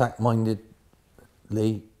 defensively and attack-mindedly,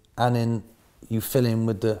 and then you fill in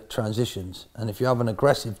with the transitions. And if you have an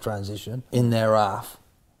aggressive transition in their half,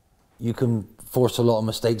 you can force a lot of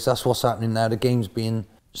mistakes. That's what's happening now. The game's being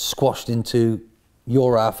squashed into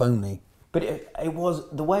your half only. But it was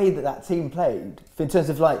the way that team played, in terms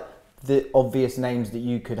of like the obvious names that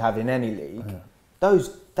you could have in any league,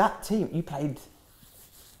 that team, you played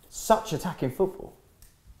such attacking football.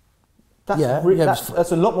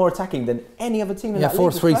 That's a lot more attacking than any other team in that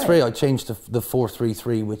league. 4-3-3. I changed to the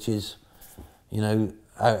 4-3-3, which is, you know,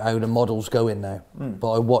 how the models go in now. But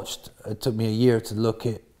I watched, it took me a year to look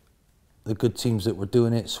at the good teams that were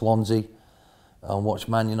doing it, Swansea, and watched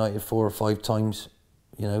Man United 4 or 5 times.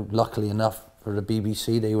 You know, luckily enough for the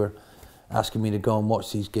BBC, they were asking me to go and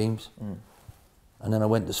watch these games. And then I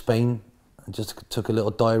went to Spain and just took a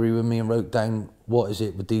little diary with me and wrote down, what is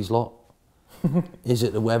it with these lot? Is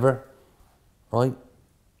it the weather? Right?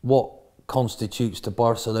 What constitutes to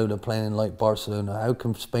Barcelona playing like Barcelona? How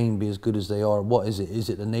can Spain be as good as they are? What is it? Is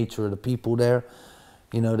it the nature of the people there?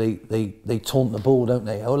 You know, they taunt the ball, don't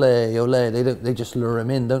they? Ole, ole. They just lure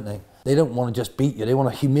him in, don't they? They don't want to just beat you. They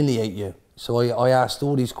want to humiliate you. So I asked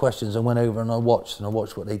all these questions. I went over and I watched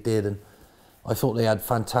what they did, and I thought they had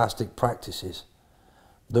fantastic practices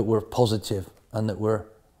that were positive and that were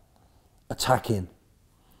attacking.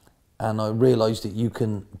 And I realised that you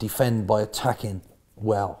can defend by attacking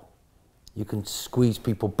well. You can squeeze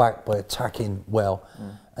people back by attacking well,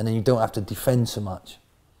 and then you don't have to defend so much.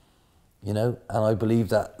 You know, and I believe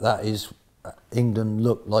that is England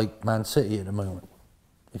look like Man City at the moment.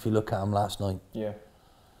 If you look at them last night. Yeah.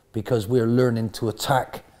 Because we're learning to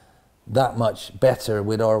attack that much better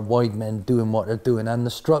with our wide men doing what they're doing and the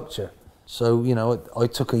structure. So, you know, I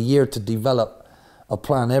took a year to develop a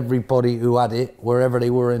plan. Everybody who had it, wherever they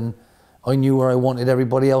were in, I knew where I wanted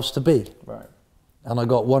everybody else to be. Right. And I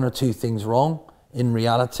got 1 or 2 things wrong in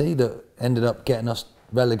reality that ended up getting us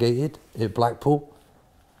relegated at Blackpool.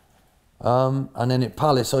 And then at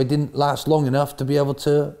Palace, I didn't last long enough to be able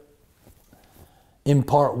to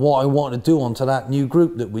impart what I wanted to do onto that new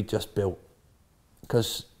group that we just built,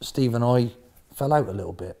 because Steve and I fell out a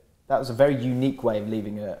little bit. That was a very unique way of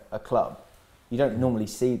leaving a club. You don't normally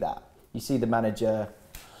see that. You see the manager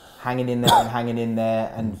hanging in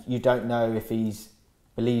there, and you don't know if he's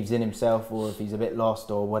believes in himself or if he's a bit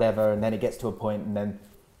lost or whatever, and then it gets to a point and then,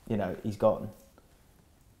 you know, he's gone.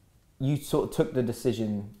 You sort of took the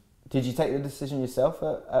decision. Did you take the decision yourself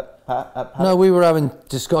at Palace? No, we were having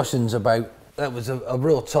discussions about. That was a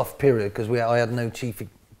real tough period because I had no chief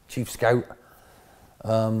scout,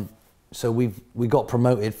 so we got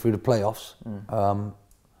promoted through the playoffs,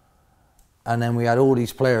 and then we had all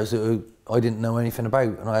these players who I didn't know anything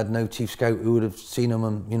about, and I had no chief scout who would have seen them.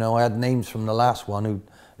 And you know, I had names from the last one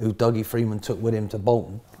who Dougie Freeman took with him to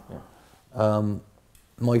Bolton. Yeah.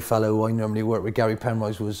 My fellow who I normally work with, Gary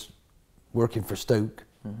Penrose, was working for Stoke.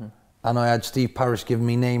 And I had Steve Parish giving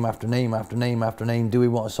me name after name after name after name. Do we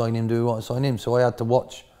want to sign him? Do we want to sign him? So I had to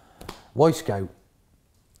watch Y Scout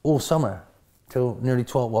all summer till nearly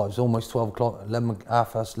 12, well, it was almost 12 o'clock, 11,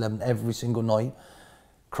 half past 11 every single night.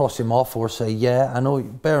 Cross him off or say yeah.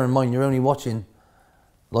 And bear in mind, you're only watching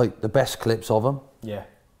like the best clips of him. Yeah.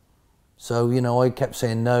 So, you know, I kept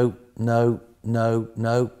saying no, no, no,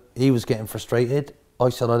 no. He was getting frustrated. I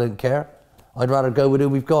said, I don't care. I'd rather go with who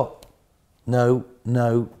we've got. No,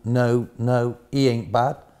 no, no, no. He ain't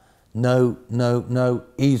bad. No, no, no.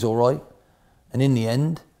 He's all right. And in the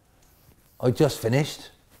end, I just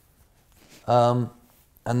finished. And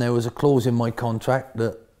there was a clause in my contract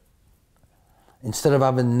that instead of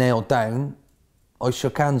having nailed down, I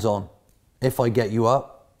shook hands on. If I get you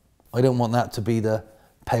up, I don't want that to be the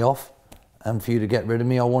payoff. And for you to get rid of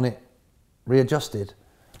me, I want it readjusted.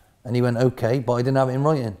 And he went, okay, but I didn't have it in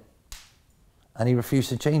writing. And he refused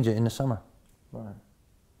to change it in the summer. Right.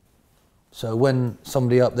 So when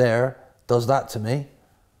somebody up there does that to me,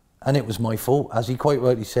 and it was my fault, as he quite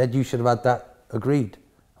rightly said, you should have had that agreed.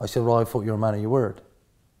 I said, well, I thought you were a man of your word.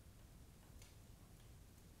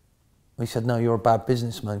 He said, no, you're a bad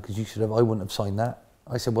businessman because you should have, I wouldn't have signed that.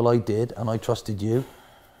 I said, well, I did, and I trusted you,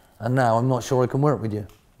 and now I'm not sure I can work with you.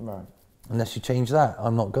 Right. Unless you change that.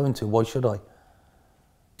 I'm not going to. Why should I?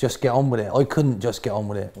 Just get on with it. I couldn't just get on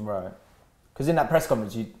with it. Right. Because in that press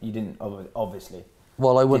conference, you didn't, obviously.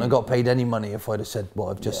 Well, I wouldn't have got paid any money if I'd have said what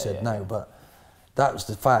I've just said now, but that was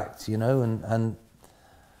the fact, you know, and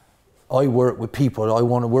I work with people that I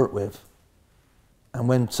want to work with. And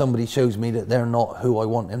when somebody shows me that they're not who I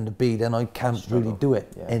want them to be, then I can't really do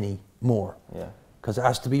it anymore. Yeah. Because it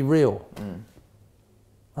has to be real. Mm.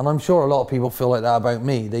 And I'm sure a lot of people feel like that about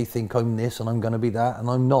me. They think I'm this and I'm going to be that, and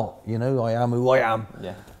I'm not, you know, I am who I am.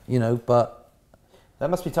 Yeah. You know, but that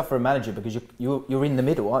must be tough for a manager because you're in the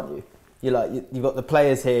middle, aren't you? You're like, you've got the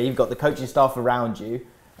players here, you've got the coaching staff around you,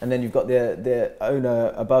 and then you've got the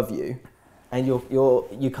owner above you, and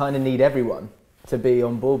you kind of need everyone to be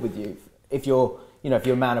on board with you. If you're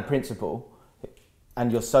a man of principle,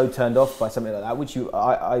 and you're so turned off by something like that, which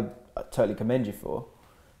I totally commend you for.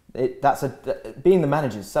 Being the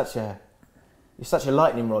manager is such a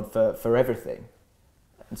lightning rod for everything,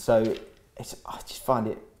 and so I find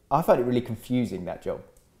it really confusing, that job.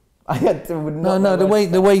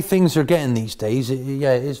 The way things are getting these days, it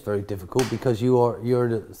is very difficult because you're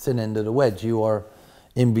the thin end of the wedge. You are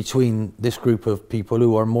in between this group of people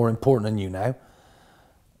who are more important than you now,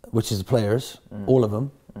 which is the players, all of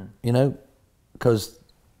them, you know, because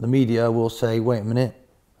the media will say, wait a minute,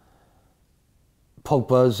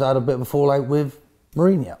 Pogba's had a bit of a fallout with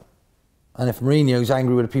Mourinho. And if Mourinho's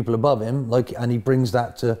angry with the people above him, and he brings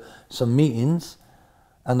that to some meetings,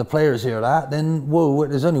 and the players hear that, then whoa,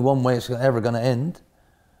 there's only one way it's ever going to end,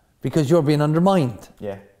 because you're being undermined.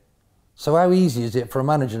 Yeah. So how easy is it for a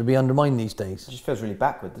manager to be undermined these days? It just feels really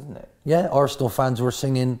backward, doesn't it? Yeah, Arsenal fans were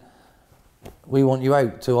singing, "We want you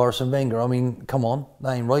out" to Arsene Wenger. I mean, come on,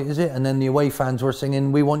 that ain't right, is it? And then the away fans were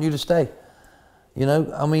singing, "We want you to stay." You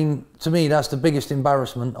know, I mean, to me, that's the biggest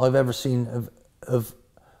embarrassment I've ever seen of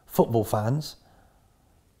football fans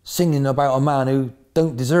singing about a man who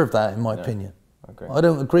don't deserve that, in my opinion. I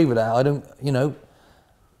don't agree with that. I don't, you know,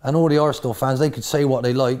 and all the Arsenal fans, they could say what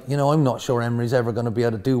they like. You know, I'm not sure Emery's ever going to be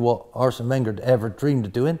able to do what Arsene Wenger ever dreamed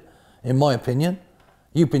of doing, in my opinion.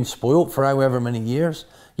 You've been spoilt for however many years.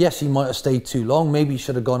 Yes, he might have stayed too long. Maybe he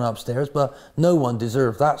should have gone upstairs, but no one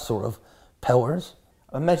deserved that sort of pelters.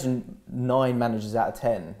 Imagine 9 managers out of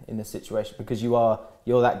 10 in this situation, because you're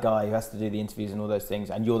that guy who has to do the interviews and all those things,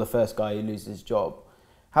 and you're the first guy who loses his job.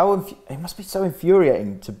 It must be so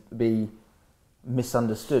infuriating to be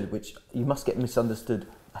misunderstood, which you must get misunderstood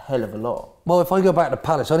a hell of a lot. Well, if I go back to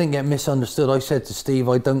Palace, I didn't get misunderstood. I said to Steve,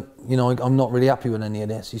 I'm not really happy with any of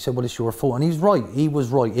this. He said, well, it's your fault. And he's right. He was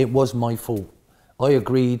right. It was my fault. I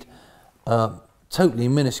agreed. Totally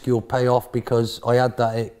minuscule payoff because I had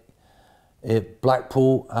that at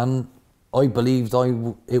Blackpool, and I believed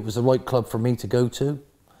it was the right club for me to go to.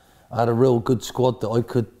 I had a real good squad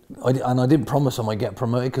that and I didn't promise them I'd get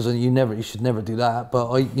promoted, because you should never do that.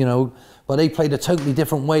 But but they played a totally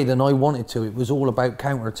different way than I wanted to. It was all about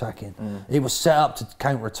counter-attacking. It was set up to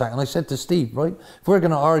counter-attack. And I said to Steve, right, if we're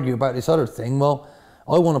going to argue about this other thing, well,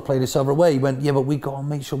 I want to play this other way. He went, yeah, but we got to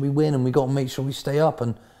make sure we win, and we got to make sure we stay up.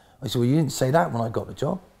 And I said, well, you didn't say that when I got the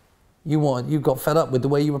job. You got fed up with the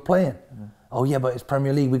way you were playing. Oh yeah, but it's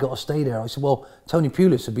Premier League, we got to stay there. I said, well, Tony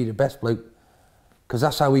Pulis would be the best bloke, because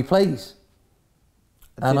that's how he plays.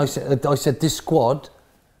 And I said, this squad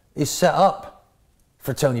is set up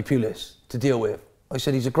for Tony Pulis to deal with. I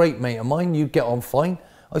said, he's a great mate of mine, you get on fine.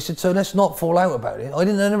 I said, so let's not fall out about it. I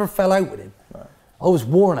never fell out with him. Right. I was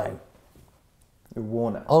worn out. You're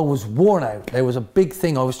worn out? I was worn out. There was a big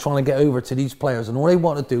thing I was trying to get over to these players, and all they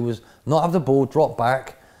wanted to do was not have the ball, drop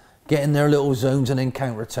back, get in their little zones and then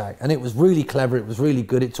counter-attack. And it was really clever, it was really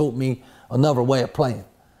good. It taught me another way of playing,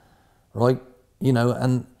 right? You know,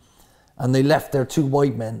 and they left their 2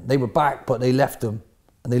 wide men. They were back, but they left them.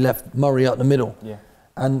 And they left Murray out the middle. Yeah.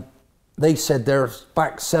 And they said their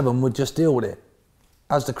back 7 would just deal with it.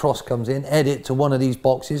 As the cross comes in, head it to one of these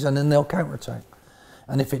boxes and then they'll counter-attack.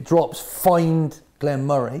 And if it drops, find Glenn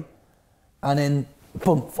Murray and then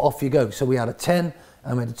boom, off you go. So we had a 10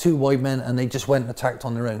 and we had 2 wide men and they just went and attacked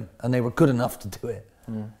on their own and they were good enough to do it.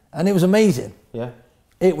 And it was amazing. Yeah.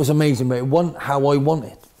 It was amazing, but it wasn't how I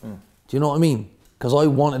wanted. Do you know what I mean? Because I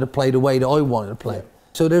wanted to play the way that I wanted to play. Yeah.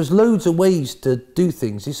 So there's loads of ways to do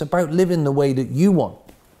things. It's about living the way that you want.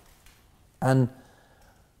 And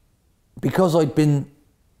because I'd been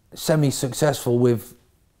semi-successful with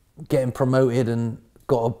getting promoted and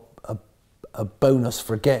got a bonus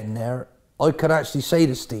for getting there, I could actually say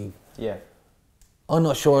to Steve, yeah, I'm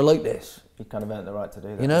not sure I like this. You kind of earned the right to do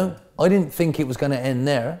that. You know, I didn't think it was going to end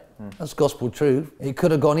there. That's gospel truth. It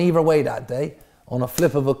could have gone either way that day on a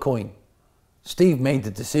flip of a coin. Steve made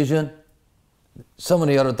the decision. Some of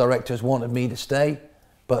the other directors wanted me to stay,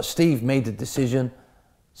 but Steve made the decision,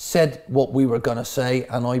 said what we were going to say,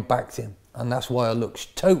 and I backed him. And that's why I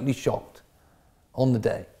looked totally shocked on the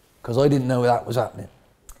day, because I didn't know that was happening.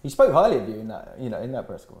 He spoke highly of you in that, you know, in that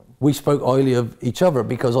press conference. We spoke highly of each other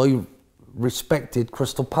because I respected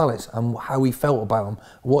Crystal Palace and how he felt about him,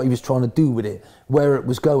 what he was trying to do with it, where it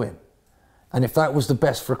was going. And if that was the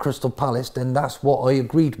best for Crystal Palace, then that's what I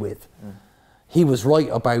agreed with. He was right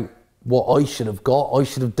about what I should have got. I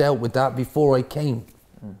should have dealt with that before I came.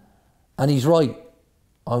 And he's right.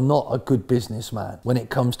 I'm not a good businessman when it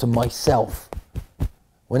comes to myself.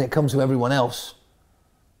 When it comes to everyone else,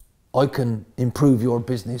 I can improve your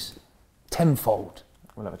business tenfold.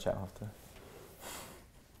 We'll have a chat after.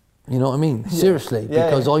 You know what I mean? Yeah. Seriously,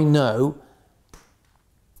 because I know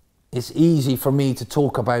it's easy for me to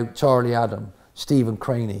talk about Charlie Adam, Stephen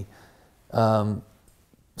Craney,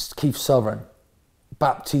 Keith Southern,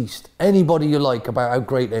 Baptiste, anybody you like about how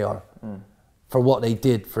great they are for what they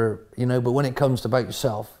did for, you know, but when it comes to about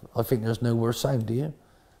yourself, I think there's no worse sound, do you?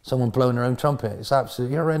 Someone blowing their own trumpet, it's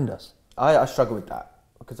absolutely horrendous. I struggle with that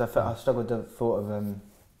because I struggle with the thought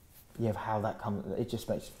of how that comes. It just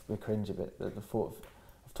makes me cringe a bit, the thought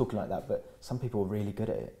of talking like that. But some people are really good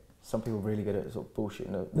at it. Some people are really good at sort of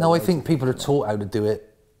bullshitting. No, I think people are taught how to do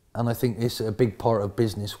it, and I think it's a big part of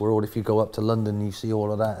business world. If you go up to London, you see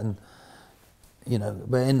all of that, and you know,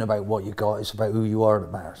 but it ain't about what you got, it's about who you are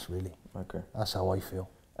that matters, really. Okay. That's how I feel.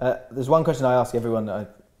 There's one question I ask everyone that I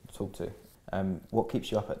talk to. What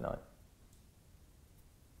keeps you up at night?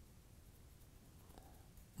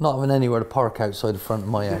 Not having anywhere to park outside the front of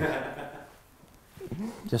my house.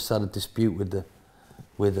 Just had a dispute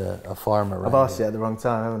with a farmer. I've asked you at the wrong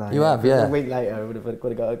time, haven't I? You have, yeah. A week later, I would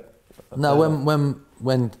have got a... No,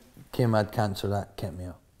 when Kim had cancer, that kept me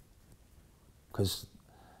up. Because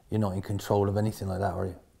you're not in control of anything like that, are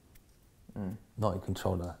you? Not in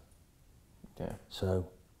control of that. Yeah. So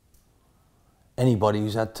anybody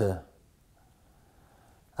who's had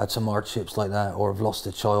some hardships like that or have lost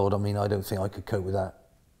a child, I mean, I don't think I could cope with that.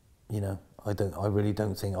 You know, I really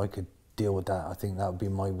don't think I could deal with that. I think that would be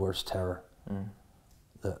my worst terror.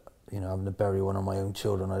 That, you know, having to bury one of my own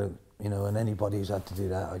children, I don't, you know, and anybody who's had to do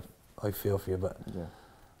that, I feel for you, but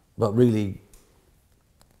really,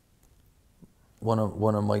 one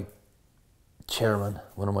of my chairmen,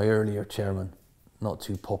 one of my earlier chairmen, not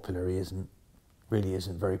too popular, he really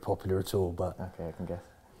isn't very popular at all, but okay, I can guess.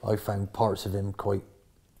 I found parts of him quite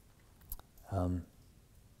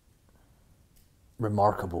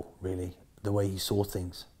remarkable, really, the way he saw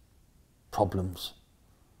things. Problems.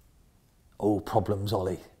 Oh, problems,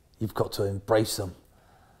 Ollie. You've got to embrace them.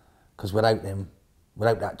 Because without them,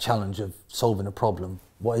 without that challenge of solving a problem,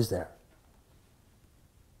 what is there?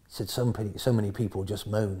 He said so many people just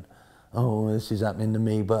moan, oh, this is happening to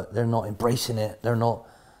me, but they're not embracing it, they're not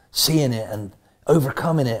seeing it and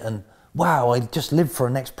overcoming it, and wow, I just live for a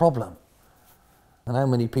next problem. And how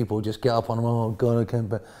many people just get up on them, oh God, I can't,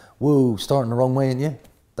 but whoa, starting the wrong way, ain't you?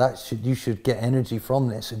 You should get energy from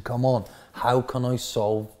this and come on, how can I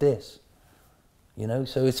solve this? You know,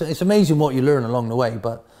 so it's amazing what you learn along the way,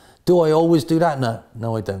 but do I always do that?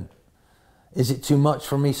 No, I don't. Is it too much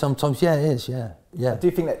for me sometimes? Yeah, it is, yeah. I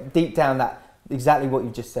do think that deep down, that exactly what you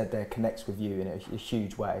just said there connects with you in a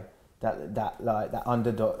huge way. That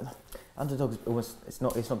underdog is almost, it's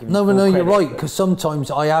not giving you full credit, you're right, but because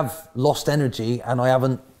sometimes I have lost energy and I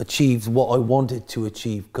haven't achieved what I wanted to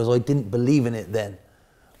achieve because I didn't believe in it then.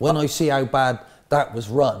 When I see how bad that was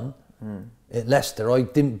run at Leicester, I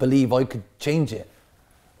didn't believe I could change it.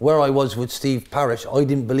 Where I was with Steve Parish, I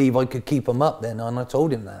didn't believe I could keep him up then, and I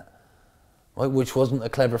told him that. right? Which wasn't a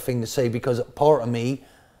clever thing to say, because part of me,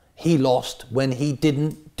 he lost when he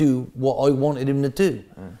didn't do what I wanted him to do.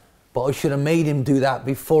 But I should have made him do that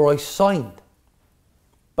before I signed.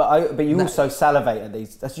 But you also salivate at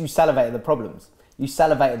these. You salivate at the problems. You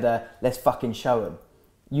salivate at the let's fucking show them.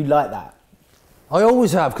 You like that. I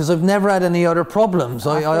always have, because I've never had any other problems.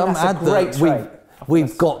 I haven't had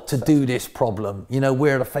we've got to do this problem. You know,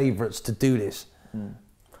 we're the favourites to do this. And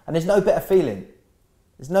there's no better feeling.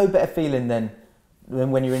 There's no better feeling than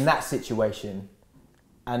when you're in that situation.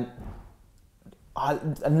 And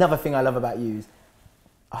another thing I love about you is,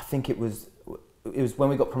 I think it was when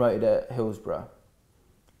we got promoted at Hillsborough,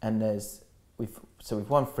 and we've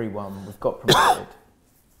won 3-1. We've got promoted.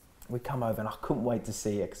 We come over, and I couldn't wait to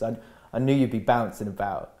see it, because I knew you'd be bouncing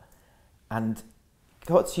about, and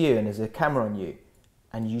got to you, and there's a camera on you,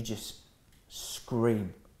 and you just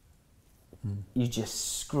scream. You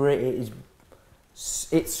just scream.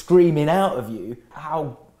 It's screaming out of you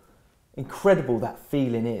how incredible that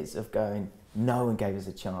feeling is of going, no one gave us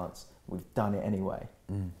a chance, we've done it anyway.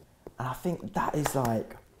 And I think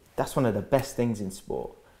that's one of the best things in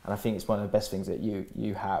sport, and I think it's one of the best things that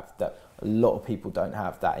you have, that a lot of people don't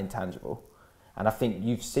have, that intangible. And I think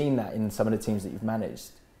you've seen that in some of the teams that you've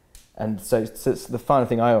managed. And so the final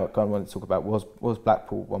thing I kind of wanted to talk about was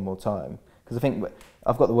Blackpool one more time, because I think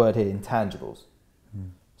I've got the word here, intangibles.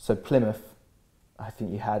 So Plymouth, I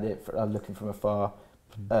think you had it, looking from afar.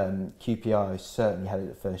 QPR certainly had it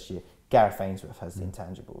the first year. Gareth Ainsworth has the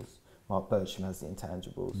intangibles. Mark Bircham has the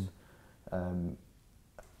intangibles.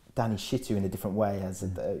 Danny Shittu in a different way has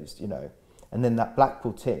those, you know. And then that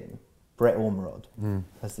Blackpool team, Brett Ormerod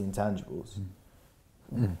has the intangibles.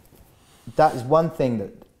 That is one thing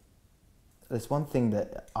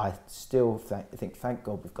that I still think, thank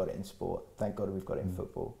God we've got it in sport, thank God we've got it in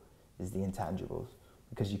football, is the intangibles.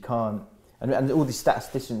 Because you can't, and all these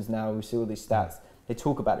statisticians now, we see all these stats, they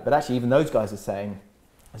talk about it, but actually even those guys are saying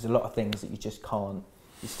there's a lot of things that you just can't,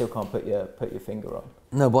 you still can't put your finger on.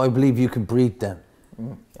 No, but I believe you can breed them.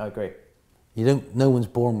 I agree. No one's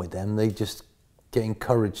born with them, they just get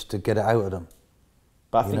encouraged to get it out of them.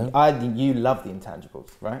 But I think you love the intangibles,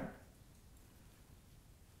 right?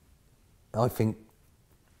 I think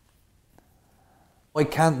I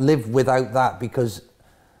can't live without that, because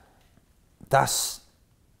that's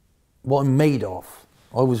what I'm made of.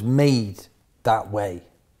 I was made that way,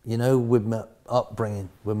 you know, with my upbringing,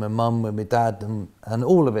 with my mum, with my dad, and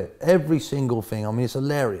all of it, every single thing. I mean, it's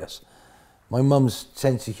hilarious. My mum's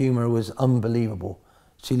sense of humour was unbelievable.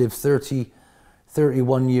 She lived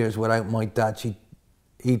 31 years without my dad.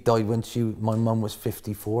 He died when my mum was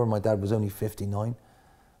 54, my dad was only 59,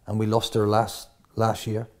 and we lost her last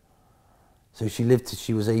year. So she lived till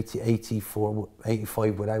she was 84,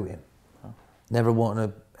 85 without him. Oh.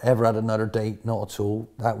 Never ever had another date, not at all.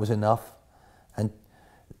 That was enough. And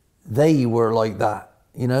they were like that,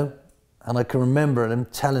 you know? And I can remember them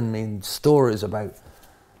telling me stories about,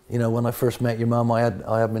 you know, when I first met your mum, I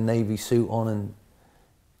had my Navy suit on, and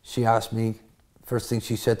she asked me, first thing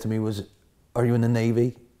she said to me was, "Are you in the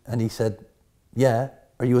Navy?" And he said, "Yeah."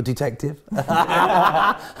 "Are you a detective?"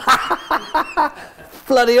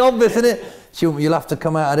 Bloody obvious, isn't it? She went, "You'll have to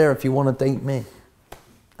come out of there if you want to date me."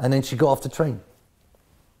 And then she got off the train.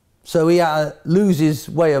 So he had to lose his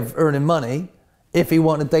way of earning money if he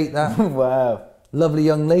wanted to date that wow, lovely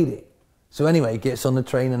young lady. So anyway, he gets on the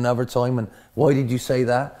train another time, and "Why did you say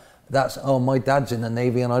that?" "That's, oh, my dad's in the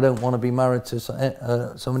Navy and I don't want to be married to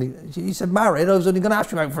somebody." He said, "Married? I was only going to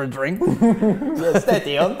ask you out for a drink." Yeah,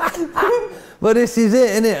 steady on. But this is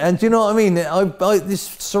it, isn't it? And do you know what I mean? This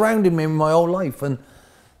surrounded me my whole life,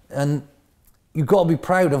 and you've got to be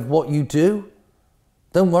proud of what you do.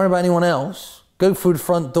 Don't worry about anyone else. Go through the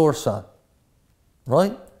front door, son.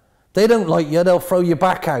 Right? They don't like you, they'll throw you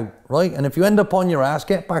back out, right? And if you end up on your ass,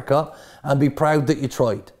 get back up and be proud that you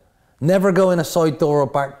tried. Never go in a side door or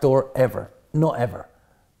back door, ever. Not ever.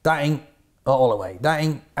 That ain't a Holloway. That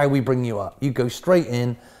ain't how we bring you up. You go straight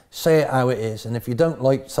in, say it how it is. And if you don't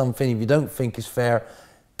like something, if you don't think it's fair,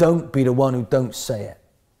 don't be the one who don't say it.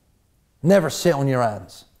 Never sit on your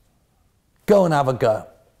hands. Go and have a go.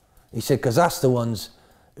 He said, because that's the ones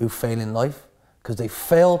who fail in life, because they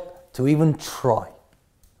failed to even try.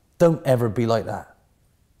 Don't ever be like that.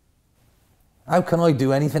 How can I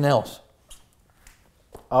do anything else?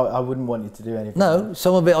 I wouldn't want you to do anything. No,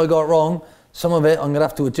 some of it I got wrong. Some of it I'm going to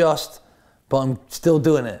have to adjust, but I'm still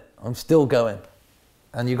doing it. I'm still going.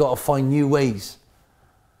 And you've got to find new ways.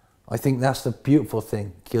 I think that's the beautiful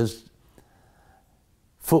thing, because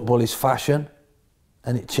football is fashion,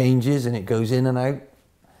 and it changes and it goes in and out.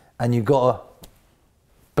 And you've got to,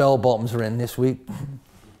 bell bottoms are in this week.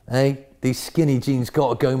 Hey, these skinny jeans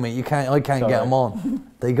got to go, mate. I can't get them on.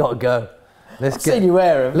 They got to go. I've seen you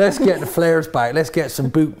wear them. Let's get the flares back. Let's get some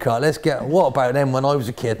boot cut. What about them when I was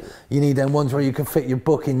a kid? You need them ones where you can fit your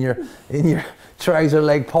book in your trouser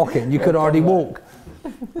leg pocket and you could hardly walk.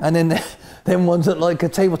 And then them ones that like a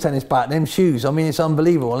table tennis bat, them shoes. I mean, it's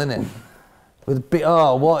unbelievable, isn't it? With a bit,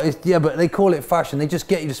 yeah, but they call it fashion. They just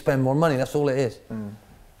get you to spend more money. That's all it is.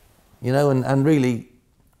 You know, and really,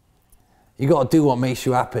 you got to do what makes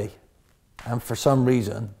you happy. And for some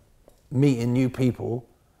reason, meeting new people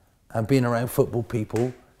and being around football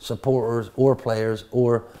people, supporters or players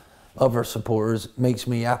or other supporters makes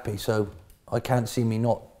me happy. So I can't see me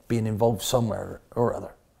not being involved somewhere or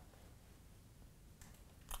other.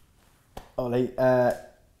 Ollie,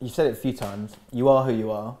 you said it a few times. You are who you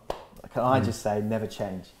are. Can I just say, never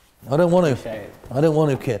change? I don't want to. I don't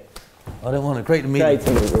want to, kid. I don't want to. Great to meet you. Great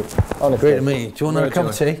to meet you. Honestly. Great to meet you. Do you want another cup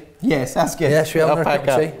of tea? Yes, that's good. Yeah, should we have another cup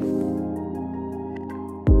of tea?